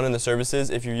turn it on in the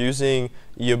services, if you're using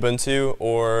Ubuntu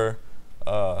or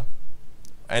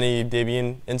any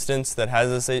Debian instance that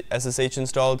has SSH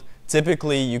installed,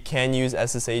 typically you can use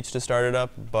SSH to start it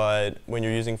up, but when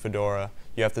you're using Fedora,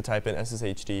 you have to type in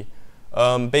SSHD.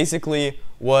 Basically,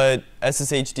 what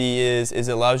SSHD is it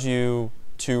allows you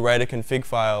to write a config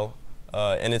file,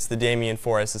 and it's the daemon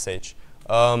for SSH.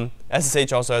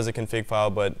 SSH also has a config file,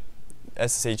 but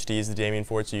SSHD is the daemon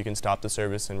for it, so you can stop the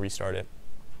service and restart it.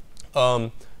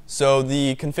 So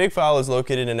the config file is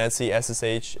located in etc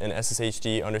ssh and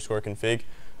sshd_config.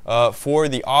 For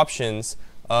the options,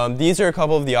 these are a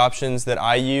couple of the options that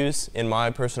I use in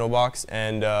my personal box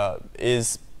and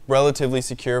is relatively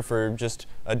secure for just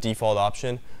a default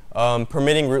option.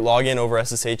 Permitting root login over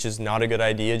SSH is not a good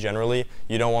idea generally.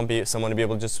 You don't want someone to be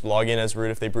able to just log in as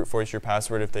root if they brute force your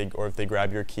password, if they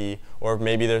grab your key, or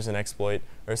maybe there's an exploit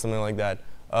or something like that.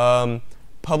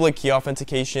 Public key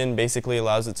authentication basically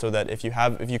allows it so that if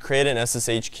you create an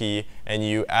SSH key and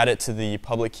you add it to the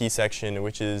public key section,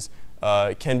 which is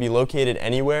can be located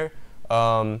anywhere,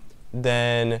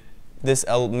 then this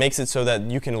makes it so that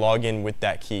you can log in with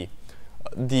that key.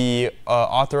 The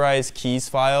authorized keys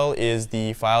file is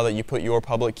the file that you put your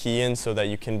public key in so that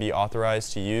you can be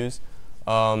authorized to use.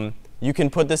 You can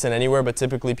put this in anywhere, but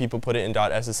typically people put it in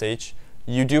 .ssh.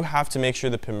 You do have to make sure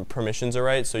the permissions are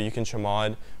right, so you can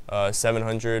chmod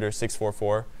 700 or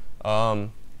 644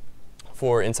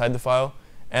 for inside the file.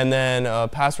 And then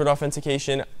password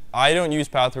authentication. I don't use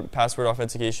password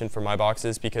authentication for my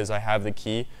boxes because I have the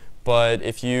key. But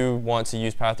if you want to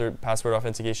use password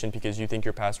authentication because you think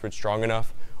your password's strong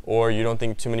enough, or you don't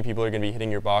think too many people are going to be hitting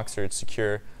your box or it's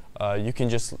secure, you can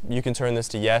turn this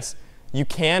to yes. You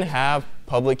can have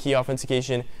public key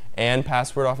authentication and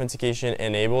password authentication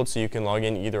enabled, so you can log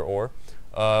in either or.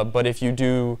 But if you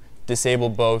do disable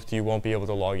both, you won't be able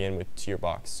to log in to your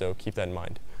box. So keep that in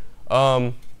mind.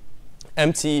 Permit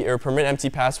empty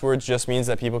passwords just means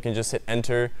that people can just hit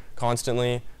enter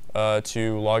constantly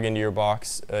to log into your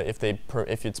box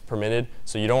if it's permitted.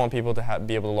 So you don't want people to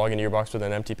be able to log into your box with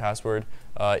an empty password.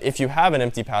 If you have an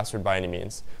empty password by any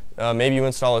means, maybe you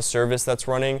install a service that's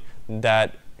running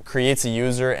that creates a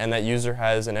user, and that user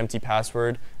has an empty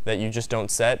password that you just don't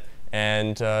set,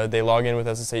 and they log in with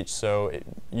SSH. So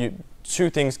two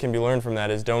things can be learned from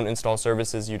that: is don't install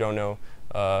services you don't know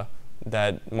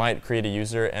that might create a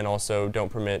user, and also don't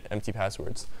permit empty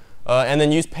passwords. And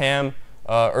then use PAM.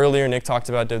 Earlier, Nick talked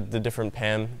about the different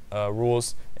PAM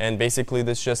rules, and basically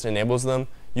this just enables them.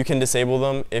 You can disable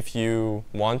them if you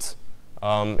want.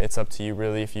 It's up to you,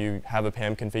 really, if you have a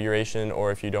PAM configuration or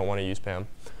if you don't want to use PAM.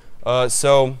 If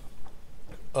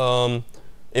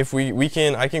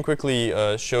I can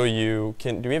quickly show you.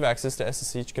 Do we have access to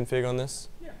SSH config on this?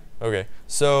 Yeah. Okay.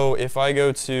 So if I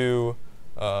go to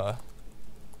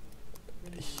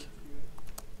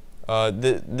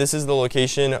this is the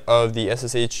location of the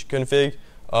SSH config,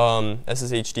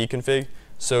 SSHD config.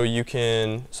 So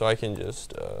I can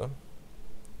just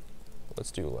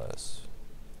let's do less.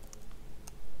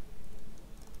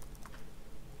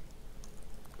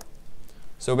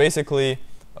 So basically,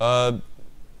 the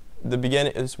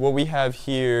beginning is what we have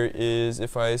here is,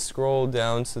 if I scroll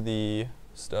down to the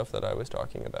stuff that I was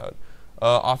talking about,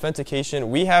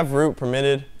 authentication. We have root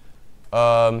permitted.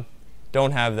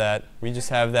 Don't have that. We just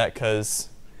have that because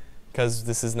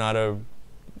this is not a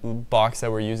box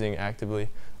that we're using actively.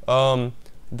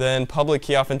 Then public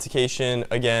key authentication,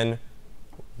 again,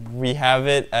 we have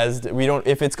it as we don't.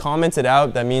 If it's commented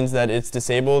out, that means that it's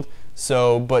disabled.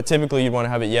 So, but typically you'd want to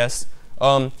have it yes.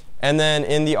 And then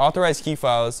in the authorized key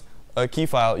files, key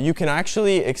file, you can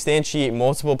actually instantiate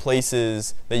multiple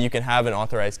places that you can have an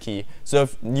authorized key. So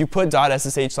if you put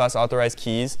 .ssh/authorized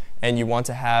keys and you want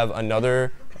to have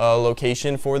another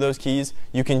location for those keys,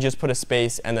 you can just put a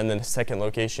space and then the second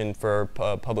location for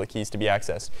public keys to be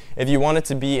accessed. If you want it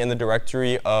to be in the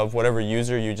directory of whatever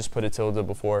user, you just put a tilde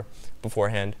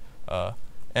beforehand.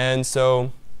 And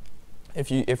so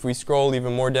if we scroll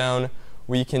even more down,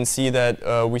 we can see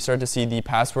that we start to see the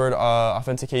password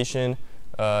authentication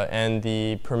and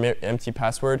the permit empty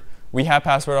password. We have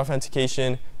password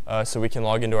authentication, so we can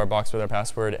log into our box with our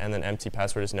password, and then empty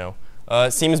password is no.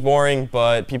 It seems boring,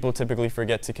 but people typically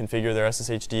forget to configure their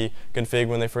SSHD config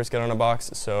when they first get on a box,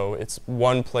 so it's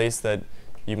one place that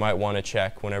you might want to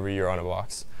check whenever you're on a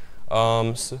box.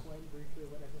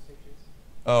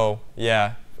 Oh,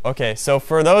 yeah. Okay, so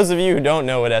for those of you who don't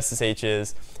know what SSH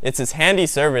is, it's this handy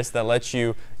service that lets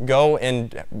you go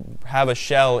and have a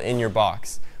shell in your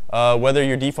box. Whether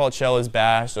your default shell is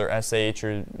bash or sh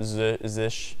or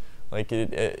zish, like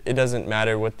it doesn't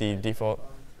matter what the default,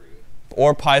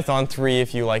 or Python 3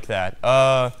 if you like that.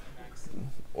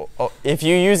 If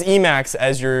you use Emacs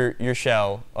as your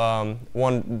shell,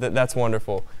 that's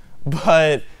wonderful.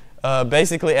 But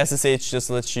basically SSH just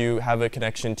lets you have a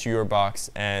connection to your box,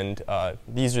 and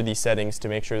these are the settings to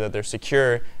make sure that they're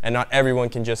secure and not everyone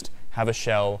can just have a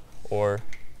shell or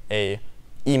a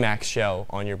Emacs shell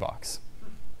on your box.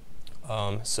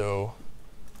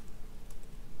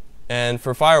 And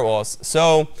for firewalls,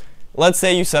 so let's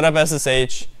say you set up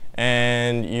SSH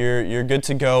and you're good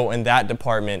to go in that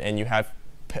department and you have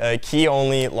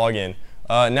key-only login.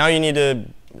 Now you need to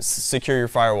secure your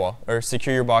firewall or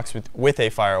secure your box with a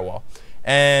firewall.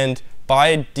 And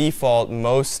by default,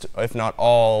 most, if not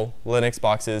all, Linux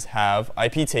boxes have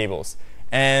IP tables.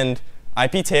 And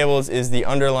IP tables is the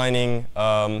underlining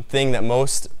thing that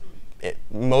most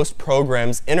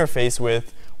programs interface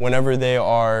with whenever they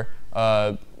are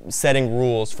setting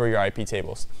rules for your IP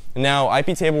tables. Now,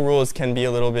 IP table rules can be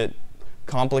a little bit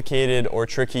complicated or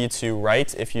tricky to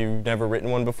write if you've never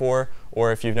written one before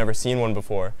or if you've never seen one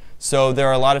before. So there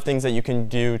are a lot of things that you can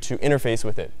do to interface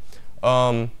with it.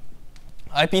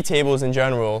 IP tables in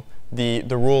general, the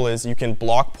rule is you can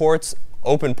block ports,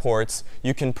 open ports,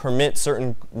 you can put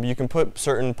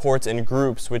certain ports in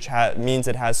groups, which means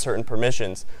it has certain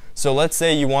permissions. So let's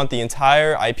say you want the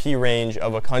entire IP range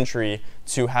of a country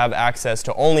to have access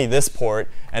to only this port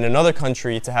and another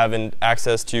country to have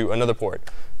access to another port.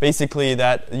 Basically,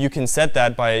 that you can set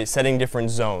that by setting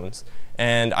different zones,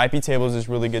 and IP tables is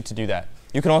really good to do that.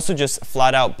 You can also just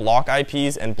flat out block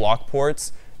IPs and block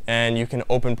ports, and you can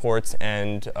open ports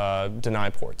and deny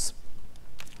ports.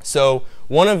 So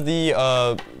one of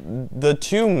the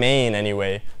two main,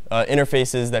 anyway,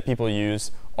 interfaces that people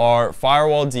use are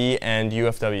firewalld and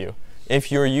UFW.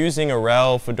 If you're using a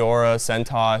RHEL, Fedora,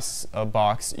 CentOS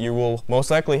box, you will most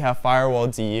likely have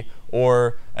firewalld,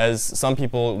 or as some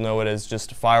people know it as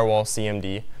just firewall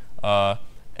CMD. If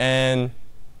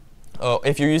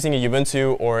you're using a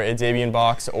Ubuntu or a Debian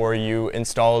box, or you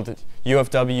installed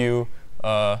UFW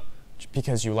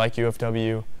because you like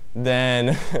UFW,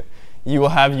 then you will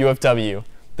have UFW.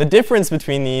 The difference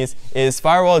between these is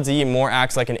firewalld more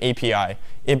acts like an API.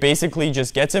 It basically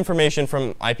just gets information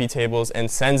from IP tables and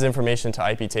sends information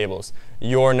to IP tables.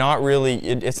 You're not really,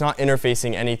 it's not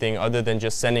interfacing anything other than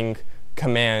just sending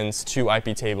commands to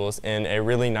IP tables in a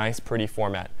really nice, pretty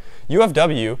format.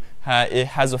 UFW, it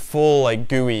has a full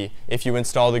GUI if you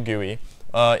install the GUI.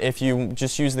 If you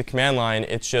just use the command line,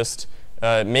 it just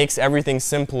makes everything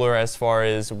simpler as far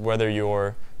as whether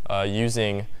you're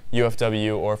using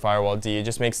UFW or firewalld. It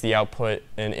just makes the output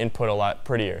and input a lot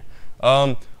prettier.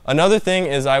 Another thing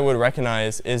is I would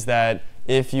recognize is that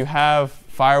if you have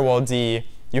firewalld,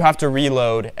 you have to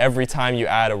reload every time you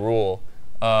add a rule.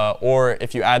 Or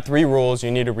if you add 3 rules, you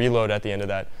need to reload at the end of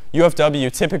that.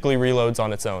 UFW typically reloads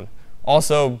on its own.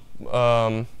 Also,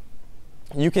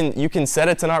 you can set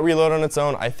it to not reload on its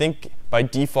own. I think by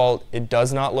default it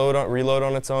does not reload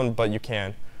on its own, but you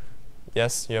can.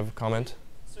 Yes, you have a comment?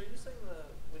 So you're saying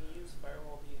that when you use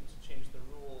firewalld to change the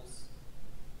rules,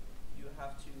 you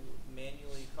have to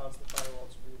manually cause the firewall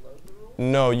to reload the rules?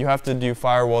 No, you have to do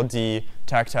firewalld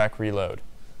tac reload.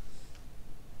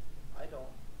 I don't.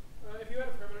 If you had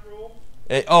a permanent rule,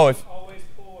 if always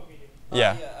pull immediately.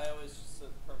 yeah. Yeah, I always just said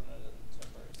permanent and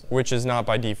temporary. So. Which is not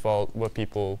by default what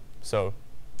people. So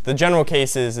the general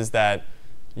case is that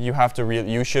you have to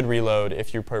you should reload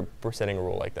if you're setting a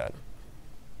rule like that.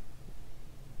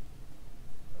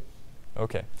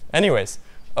 Okay. Anyways,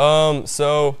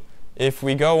 so if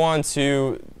we go on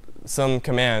to some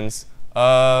commands,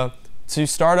 to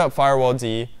start up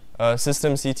firewalld,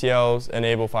 systemctl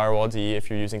enable firewalld if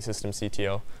you're using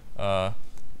systemctl.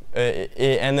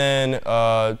 And then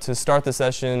to start the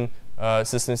session,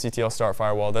 systemctl start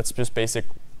firewall. That's just basic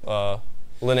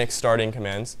Linux starting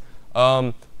commands.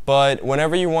 But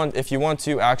whenever you want, if you want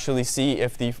to actually see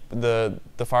if the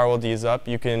firewalld is up,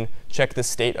 you can check the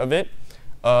state of it.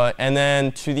 And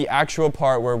then to the actual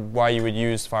part why you would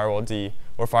use firewalld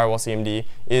or firewall CMD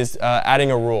is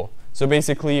adding a rule. So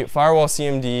basically, firewall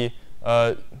CMD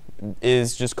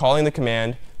is just calling the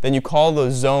command. Then you call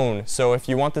the zone. So if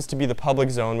you want this to be the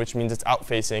public zone, which means it's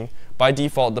out-facing, by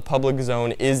default, the public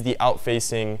zone is the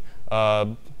out-facing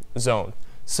zone.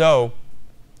 So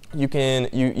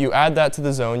you add that to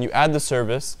the zone. You add the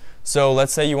service. So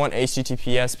let's say you want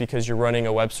HTTPS because you're running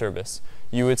a web service.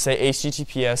 You would say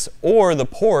HTTPS or the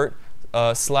port /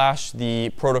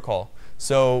 the protocol.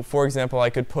 So for example, I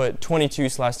could put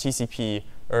 22/TCP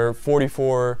or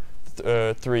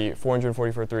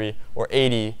 443 or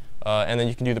 80, and then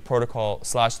you can do the protocol /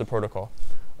 the protocol.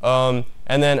 And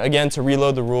then again, to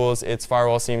reload the rules, it's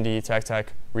firewall CMD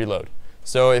tac reload.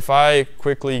 So if I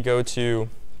quickly go to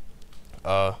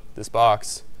this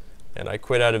box and I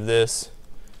quit out of this,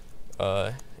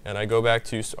 and I go back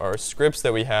to our scripts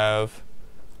that we have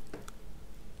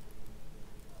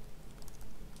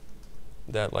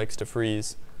that likes to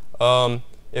freeze,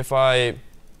 if I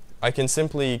can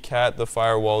simply cat the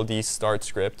firewalld start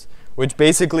script, which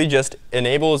basically just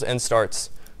enables and starts.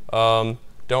 Don't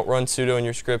run sudo in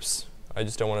your scripts. I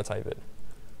just don't want to type it.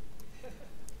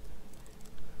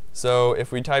 So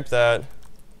if we type that,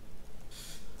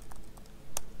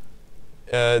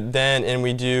 and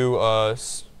we do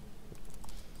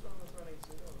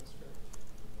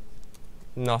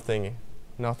nothing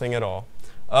at all.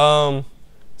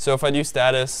 So if I do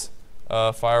status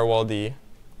firewalld,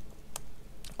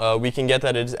 we can get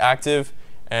that it is active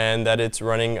and that it's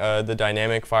running the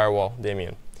dynamic firewall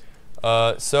daemon.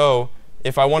 So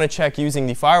if I want to check using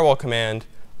the firewall command,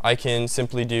 I can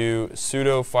simply do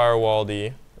sudo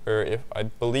firewalld, or if I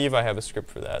believe I have a script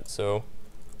for that. So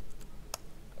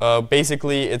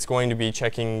basically, it's going to be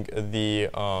checking the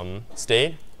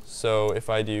state. So if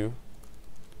I do,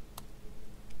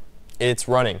 it's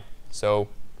running. So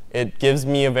it gives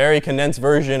me a very condensed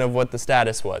version of what the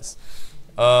status was,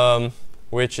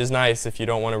 which is nice if you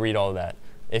don't want to read all of that,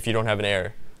 if you don't have an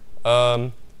error.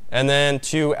 And then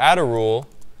to add a rule,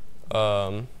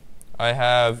 I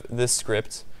have this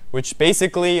script, which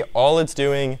basically all it's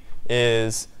doing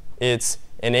is it's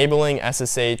enabling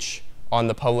SSH on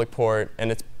the public port,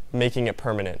 and it's making it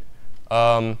permanent.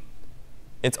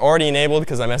 It's already enabled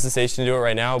because I'm SSH to do it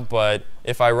right now, but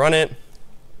if I run it,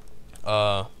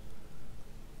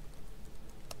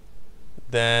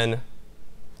 then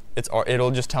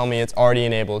it'll just tell me it's already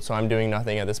enabled, so I'm doing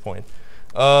nothing at this point.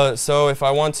 So if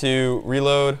I want to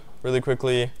reload really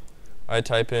quickly, I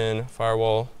type in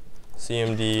firewall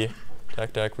cmd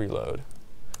tac reload,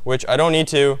 which I don't need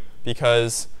to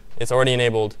because it's already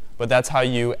enabled, but that's how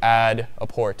you add a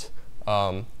port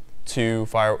or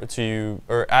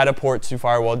add a port to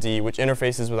firewalld, which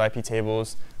interfaces with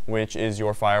iptables, which is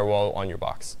your firewall on your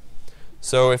box.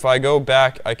 So if I go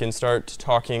back, I can start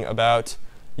talking about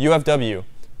UFW,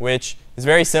 which is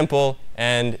very simple,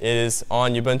 and it is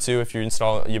on Ubuntu if you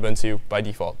install Ubuntu by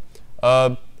default.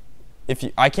 I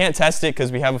can't test it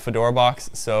because we have a Fedora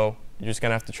box, so you're just going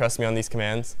to have to trust me on these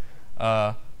commands.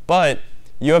 But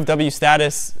UFW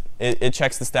status, it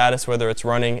checks the status, whether it's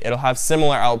running. It'll have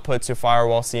similar output to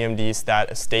firewall CMD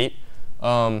state.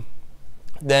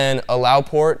 Then allow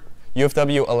port,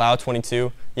 UFW allow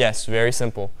 22. Yes, very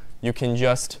simple. You can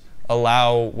just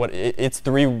allow it's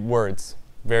 3 words.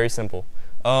 Very simple.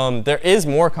 There is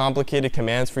more complicated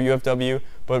commands for UFW,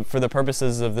 but for the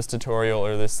purposes of this tutorial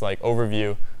or this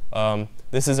overview,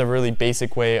 this is a really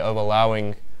basic way of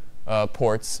allowing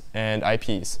ports and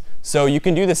IPs. So you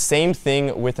can do the same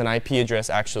thing with an IP address,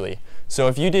 actually. So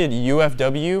if you did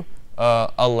UFW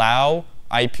allow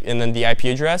IP and then the IP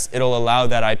address, it'll allow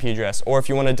that IP address. Or if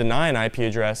you want to deny an IP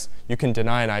address, you can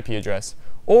deny an IP address.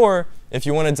 Or if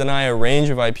you want to deny a range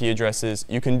of IP addresses,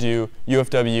 you can do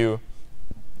UFW,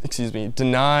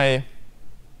 deny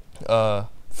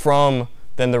from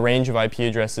then the range of IP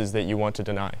addresses that you want to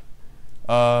deny.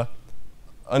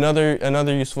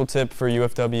 Another useful tip for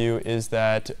UFW is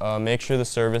that make sure the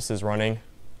service is running,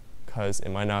 because it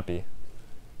might not be.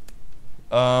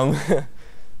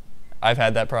 I've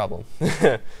had that problem.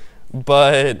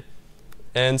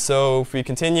 And so if we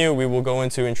continue, we will go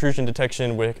into intrusion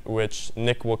detection, which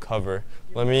Nick will cover.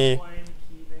 Let me.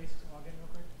 Key-based login real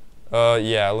quick?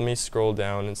 Yeah, let me scroll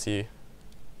down and see.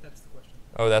 That's the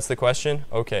Oh, that's the question?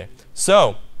 OK.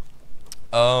 So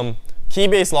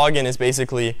key-based login is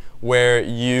basically where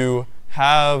you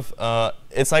have,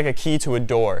 it's like a key to a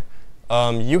door.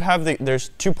 There's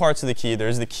two parts of the key.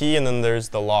 There's the key and then there's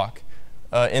the lock.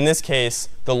 In this case,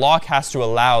 the lock has to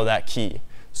allow that key.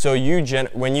 So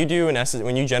when you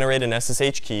generate an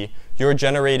SSH key, you're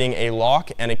generating a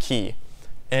lock and a key.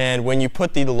 And when you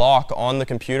put the lock on the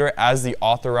computer as the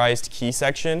authorized key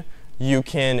section, you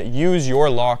can use your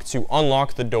lock to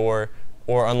unlock the door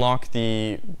or unlock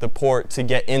the port to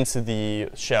get into the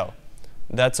shell.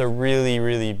 That's a really,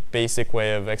 really basic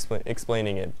way of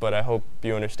explaining it, but I hope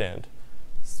you understand.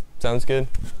 Sounds good?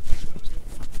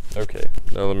 OK.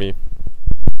 Now let me...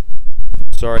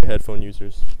 Sorry, headphone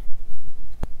users.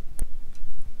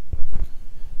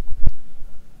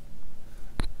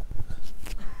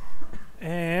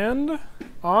 And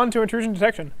on to intrusion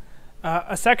detection.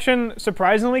 A section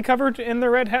surprisingly covered in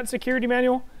the Red Hat security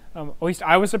manual. At least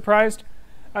I was surprised.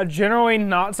 Generally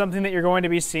not something that you're going to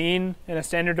be seeing in a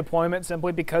standard deployment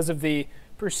simply because of the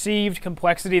perceived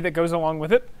complexity that goes along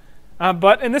with it.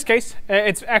 But in this case,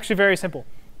 it's actually very simple.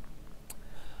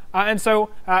 And so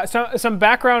some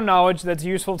background knowledge that's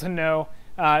useful to know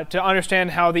to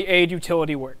understand how the AIDE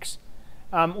utility works.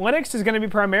 Linux is going to be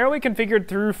primarily configured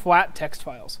through flat text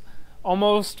files.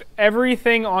 Almost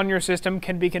everything on your system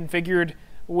can be configured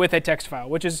with a text file,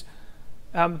 which is,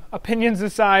 opinions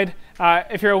aside,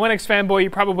 if you're a Linux fanboy,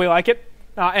 you probably like it,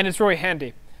 and it's really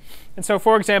handy. And so,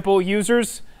 for example,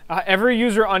 every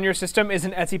user on your system is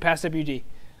an etc passwd.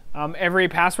 Every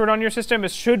password on your system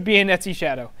should be an etc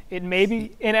shadow. It may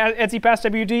be in etc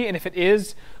passwd, and if it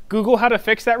is, Google how to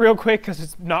fix that real quick because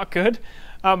it's not good.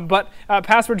 But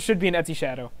passwords should be an etc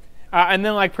shadow. And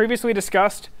then, like previously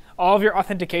discussed, all of your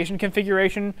authentication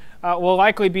configuration will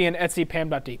likely be in etc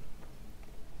pam.d.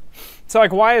 So,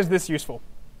 like, why is this useful?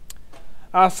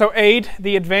 So AIDE,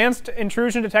 the Advanced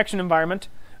Intrusion Detection Environment,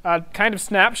 kind of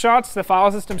snapshots the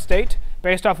file system state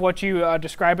based off what you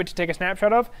describe it to take a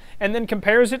snapshot of, and then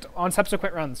compares it on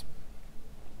subsequent runs.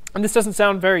 And this doesn't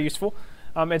sound very useful.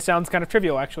 It sounds kind of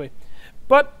trivial, actually.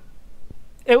 But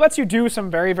it lets you do some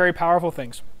very, very powerful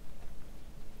things.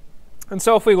 And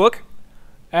so if we look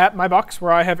at my box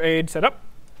where I have AIDE set up,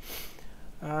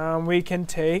 we can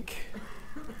take...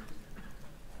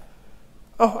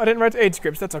 Oh, I didn't write the AIDE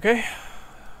scripts. That's OK.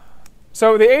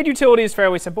 So the AIDE utility is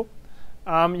fairly simple.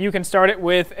 You can start it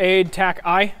with AIDE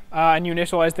tac-i, and you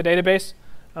initialize the database.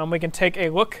 We can take a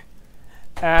look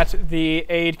at the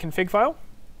AIDE config file.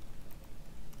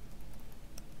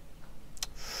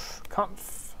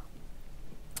 Conf.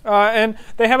 And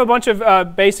they have a bunch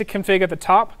of basic config at the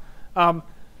top.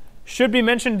 Should be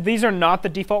mentioned, these are not the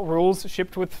default rules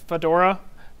shipped with Fedora.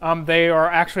 They are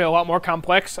actually a lot more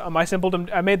complex. I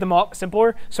made them a lot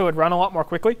simpler so it would run a lot more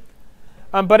quickly.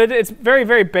 But it's very,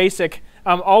 very basic.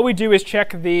 All we do is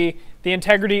check the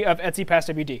integrity of etc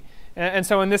passwd. And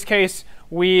so in this case,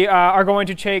 we are going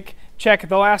to check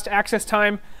the last access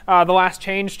time, the last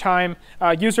change time,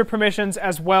 user permissions,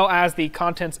 as well as the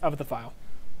contents of the file.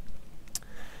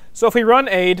 So if we run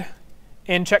AIDE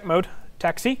in check mode,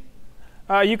 tac-c,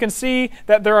 you can see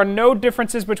that there are no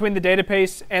differences between the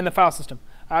database and the file system.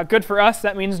 Good for us.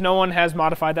 That means no one has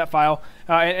modified that file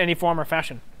in any form or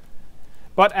fashion.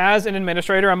 But as an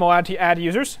administrator, I'm allowed to add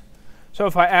users. So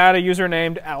if I add a user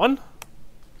named Alan,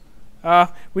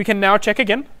 we can now check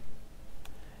again.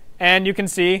 And you can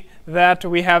see that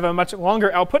we have a much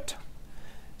longer output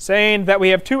saying that we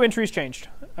have 2 entries changed.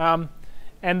 And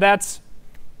that's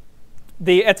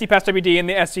the etc passwd and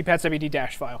the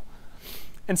sc-passwd- file.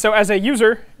 And so as a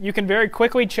user, you can very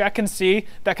quickly check and see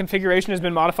that configuration has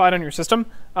been modified on your system,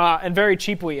 and very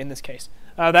cheaply in this case.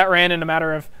 That ran in a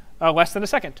matter of less than a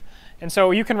second. And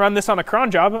so you can run this on a cron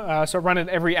job, so run it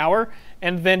every hour,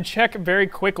 and then check very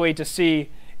quickly to see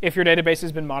if your database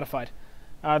has been modified.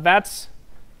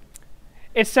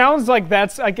 It sounds like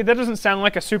that doesn't sound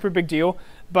like a super big deal,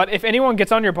 but if anyone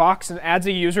gets on your box and adds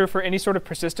a user for any sort of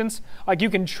persistence, you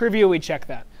can trivially check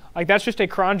that. That's just a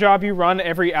cron job you run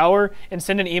every hour and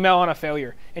send an email on a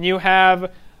failure. And you have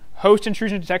host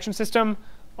intrusion detection system,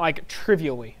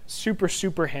 trivially. Super,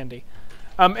 super handy.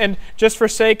 And just for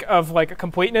sake of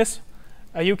completeness,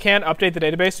 you can update the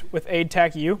database with AIDE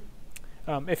tac-u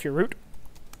if you're root.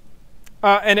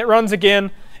 And it runs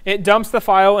again. It dumps the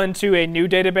file into a new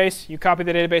database. You copy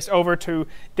the database over to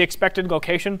the expected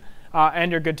location,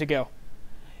 and you're good to go.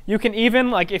 You can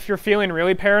even, if you're feeling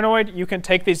really paranoid, you can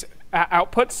take these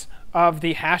outputs of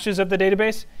the hashes of the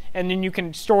database, and then you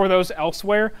can store those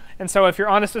elsewhere. And so if you're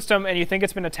on a system and you think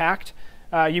it's been attacked,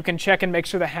 you can check and make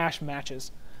sure the hash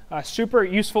matches. super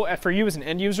useful for you as an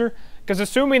end user, because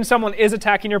assuming someone is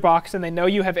attacking your box and they know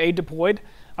you have AIDE deployed,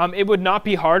 it would not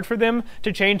be hard for them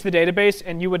to change the database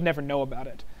and you would never know about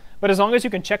it. But as long as you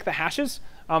can check the hashes,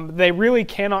 they really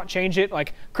cannot change it.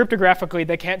 Like cryptographically,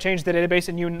 they can't change the database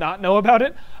and you not know about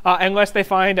it unless they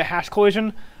find a hash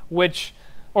collision,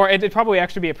 or it'd probably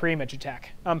actually be a pre-image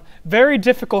attack. Very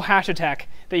difficult hash attack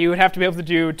that you would have to be able to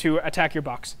do to attack your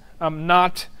box.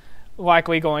 Not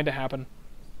likely going to happen.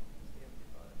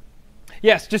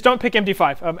 Yes, just don't pick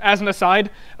MD5. As an aside,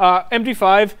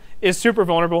 MD5 is super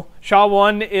vulnerable.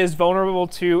 SHA-1 is vulnerable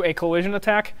to a collision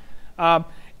attack.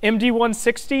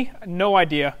 MD160, no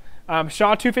idea.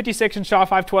 SHA-256 and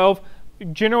SHA-512,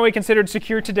 generally considered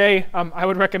secure today. I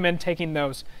would recommend taking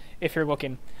those if you're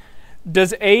looking.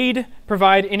 Does AIDE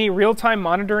provide any real-time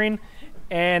monitoring,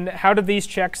 and how do these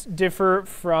checks differ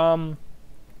from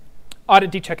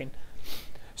auditd checking?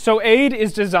 So AIDE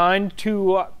is designed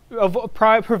to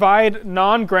provide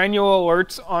non-granular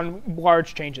alerts on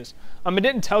large changes. It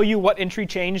didn't tell you what entry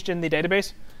changed in the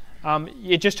database.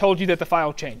 It just told you that the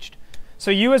file changed. So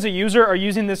you as a user are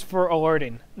using this for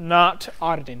alerting, not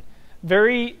auditing.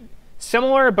 Very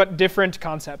similar but different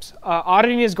concepts.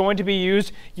 Auditing is going to be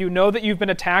used, you know that you've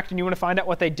been attacked and you want to find out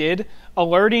what they did.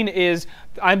 Alerting is,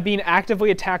 I'm being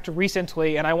actively attacked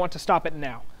recently and I want to stop it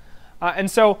now. And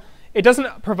so it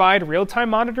doesn't provide real-time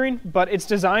monitoring, but it's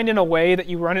designed in a way that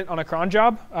you run it on a cron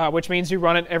job, which means you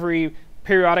run it every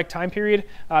periodic time period.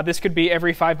 This could be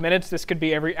every 5 minutes, this could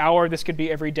be every hour, this could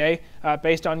be every day,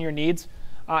 based on your needs.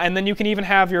 And then you can even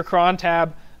have your cron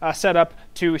tab set up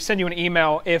to send you an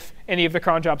email if any of the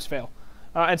cron jobs fail.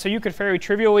 And so you could very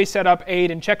trivially set up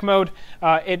AIDE in check mode.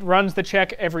 It runs the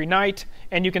check every night,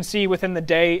 and you can see within the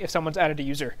day if someone's added a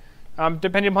user.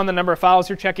 Depending upon the number of files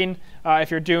you're checking,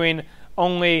 if you're doing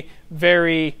only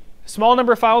very small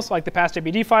number of files, like the past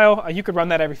ABD file, you could run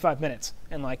that every 5 minutes.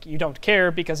 And like you don't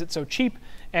care because it's so cheap,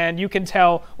 and you can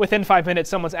tell within 5 minutes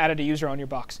someone's added a user on your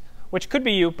box, which could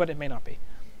be you, but it may not be.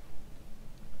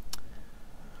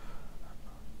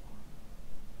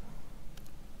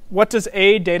 What does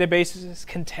AIDE databases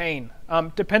contain?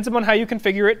 Depends upon how you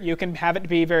configure it. You can have it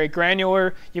be very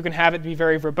granular. You can have it be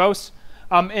very verbose.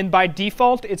 And by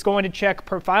default, it's going to check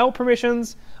file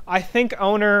permissions, I think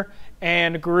owner,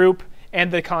 and group,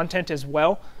 and the content as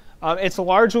well. It's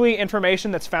largely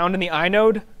information that's found in the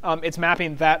inode. It's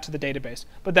mapping that to the database.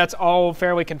 But that's all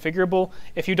fairly configurable.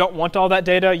 If you don't want all that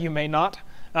data, you may not.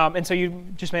 And so you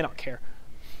just may not care.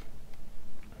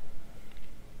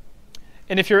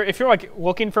 And if you're like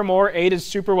looking for more, AIDE is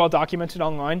super well documented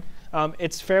online.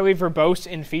 It's fairly verbose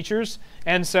in features.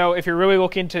 And so if you're really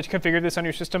looking to configure this on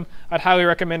your system, I'd highly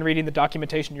recommend reading the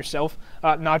documentation yourself,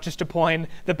 not just deploying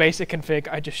the basic config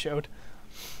I just showed.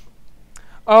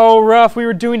 Oh, rough. We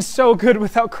were doing so good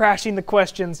without crashing the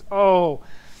questions. Oh.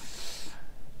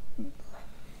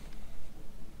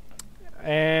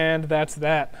 And that's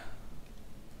that.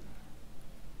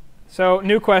 So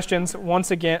new questions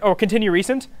once again. Oh, continue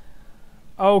recent.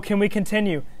 Oh, can we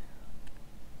continue?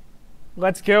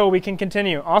 Let's go. We can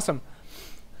continue. Awesome.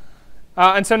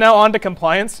 And so now on to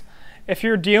compliance. If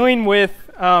you're dealing with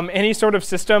any sort of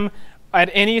system at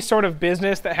any sort of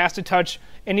business that has to touch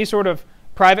any sort of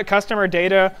private customer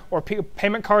data or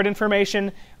payment card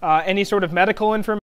information, any sort of medical information,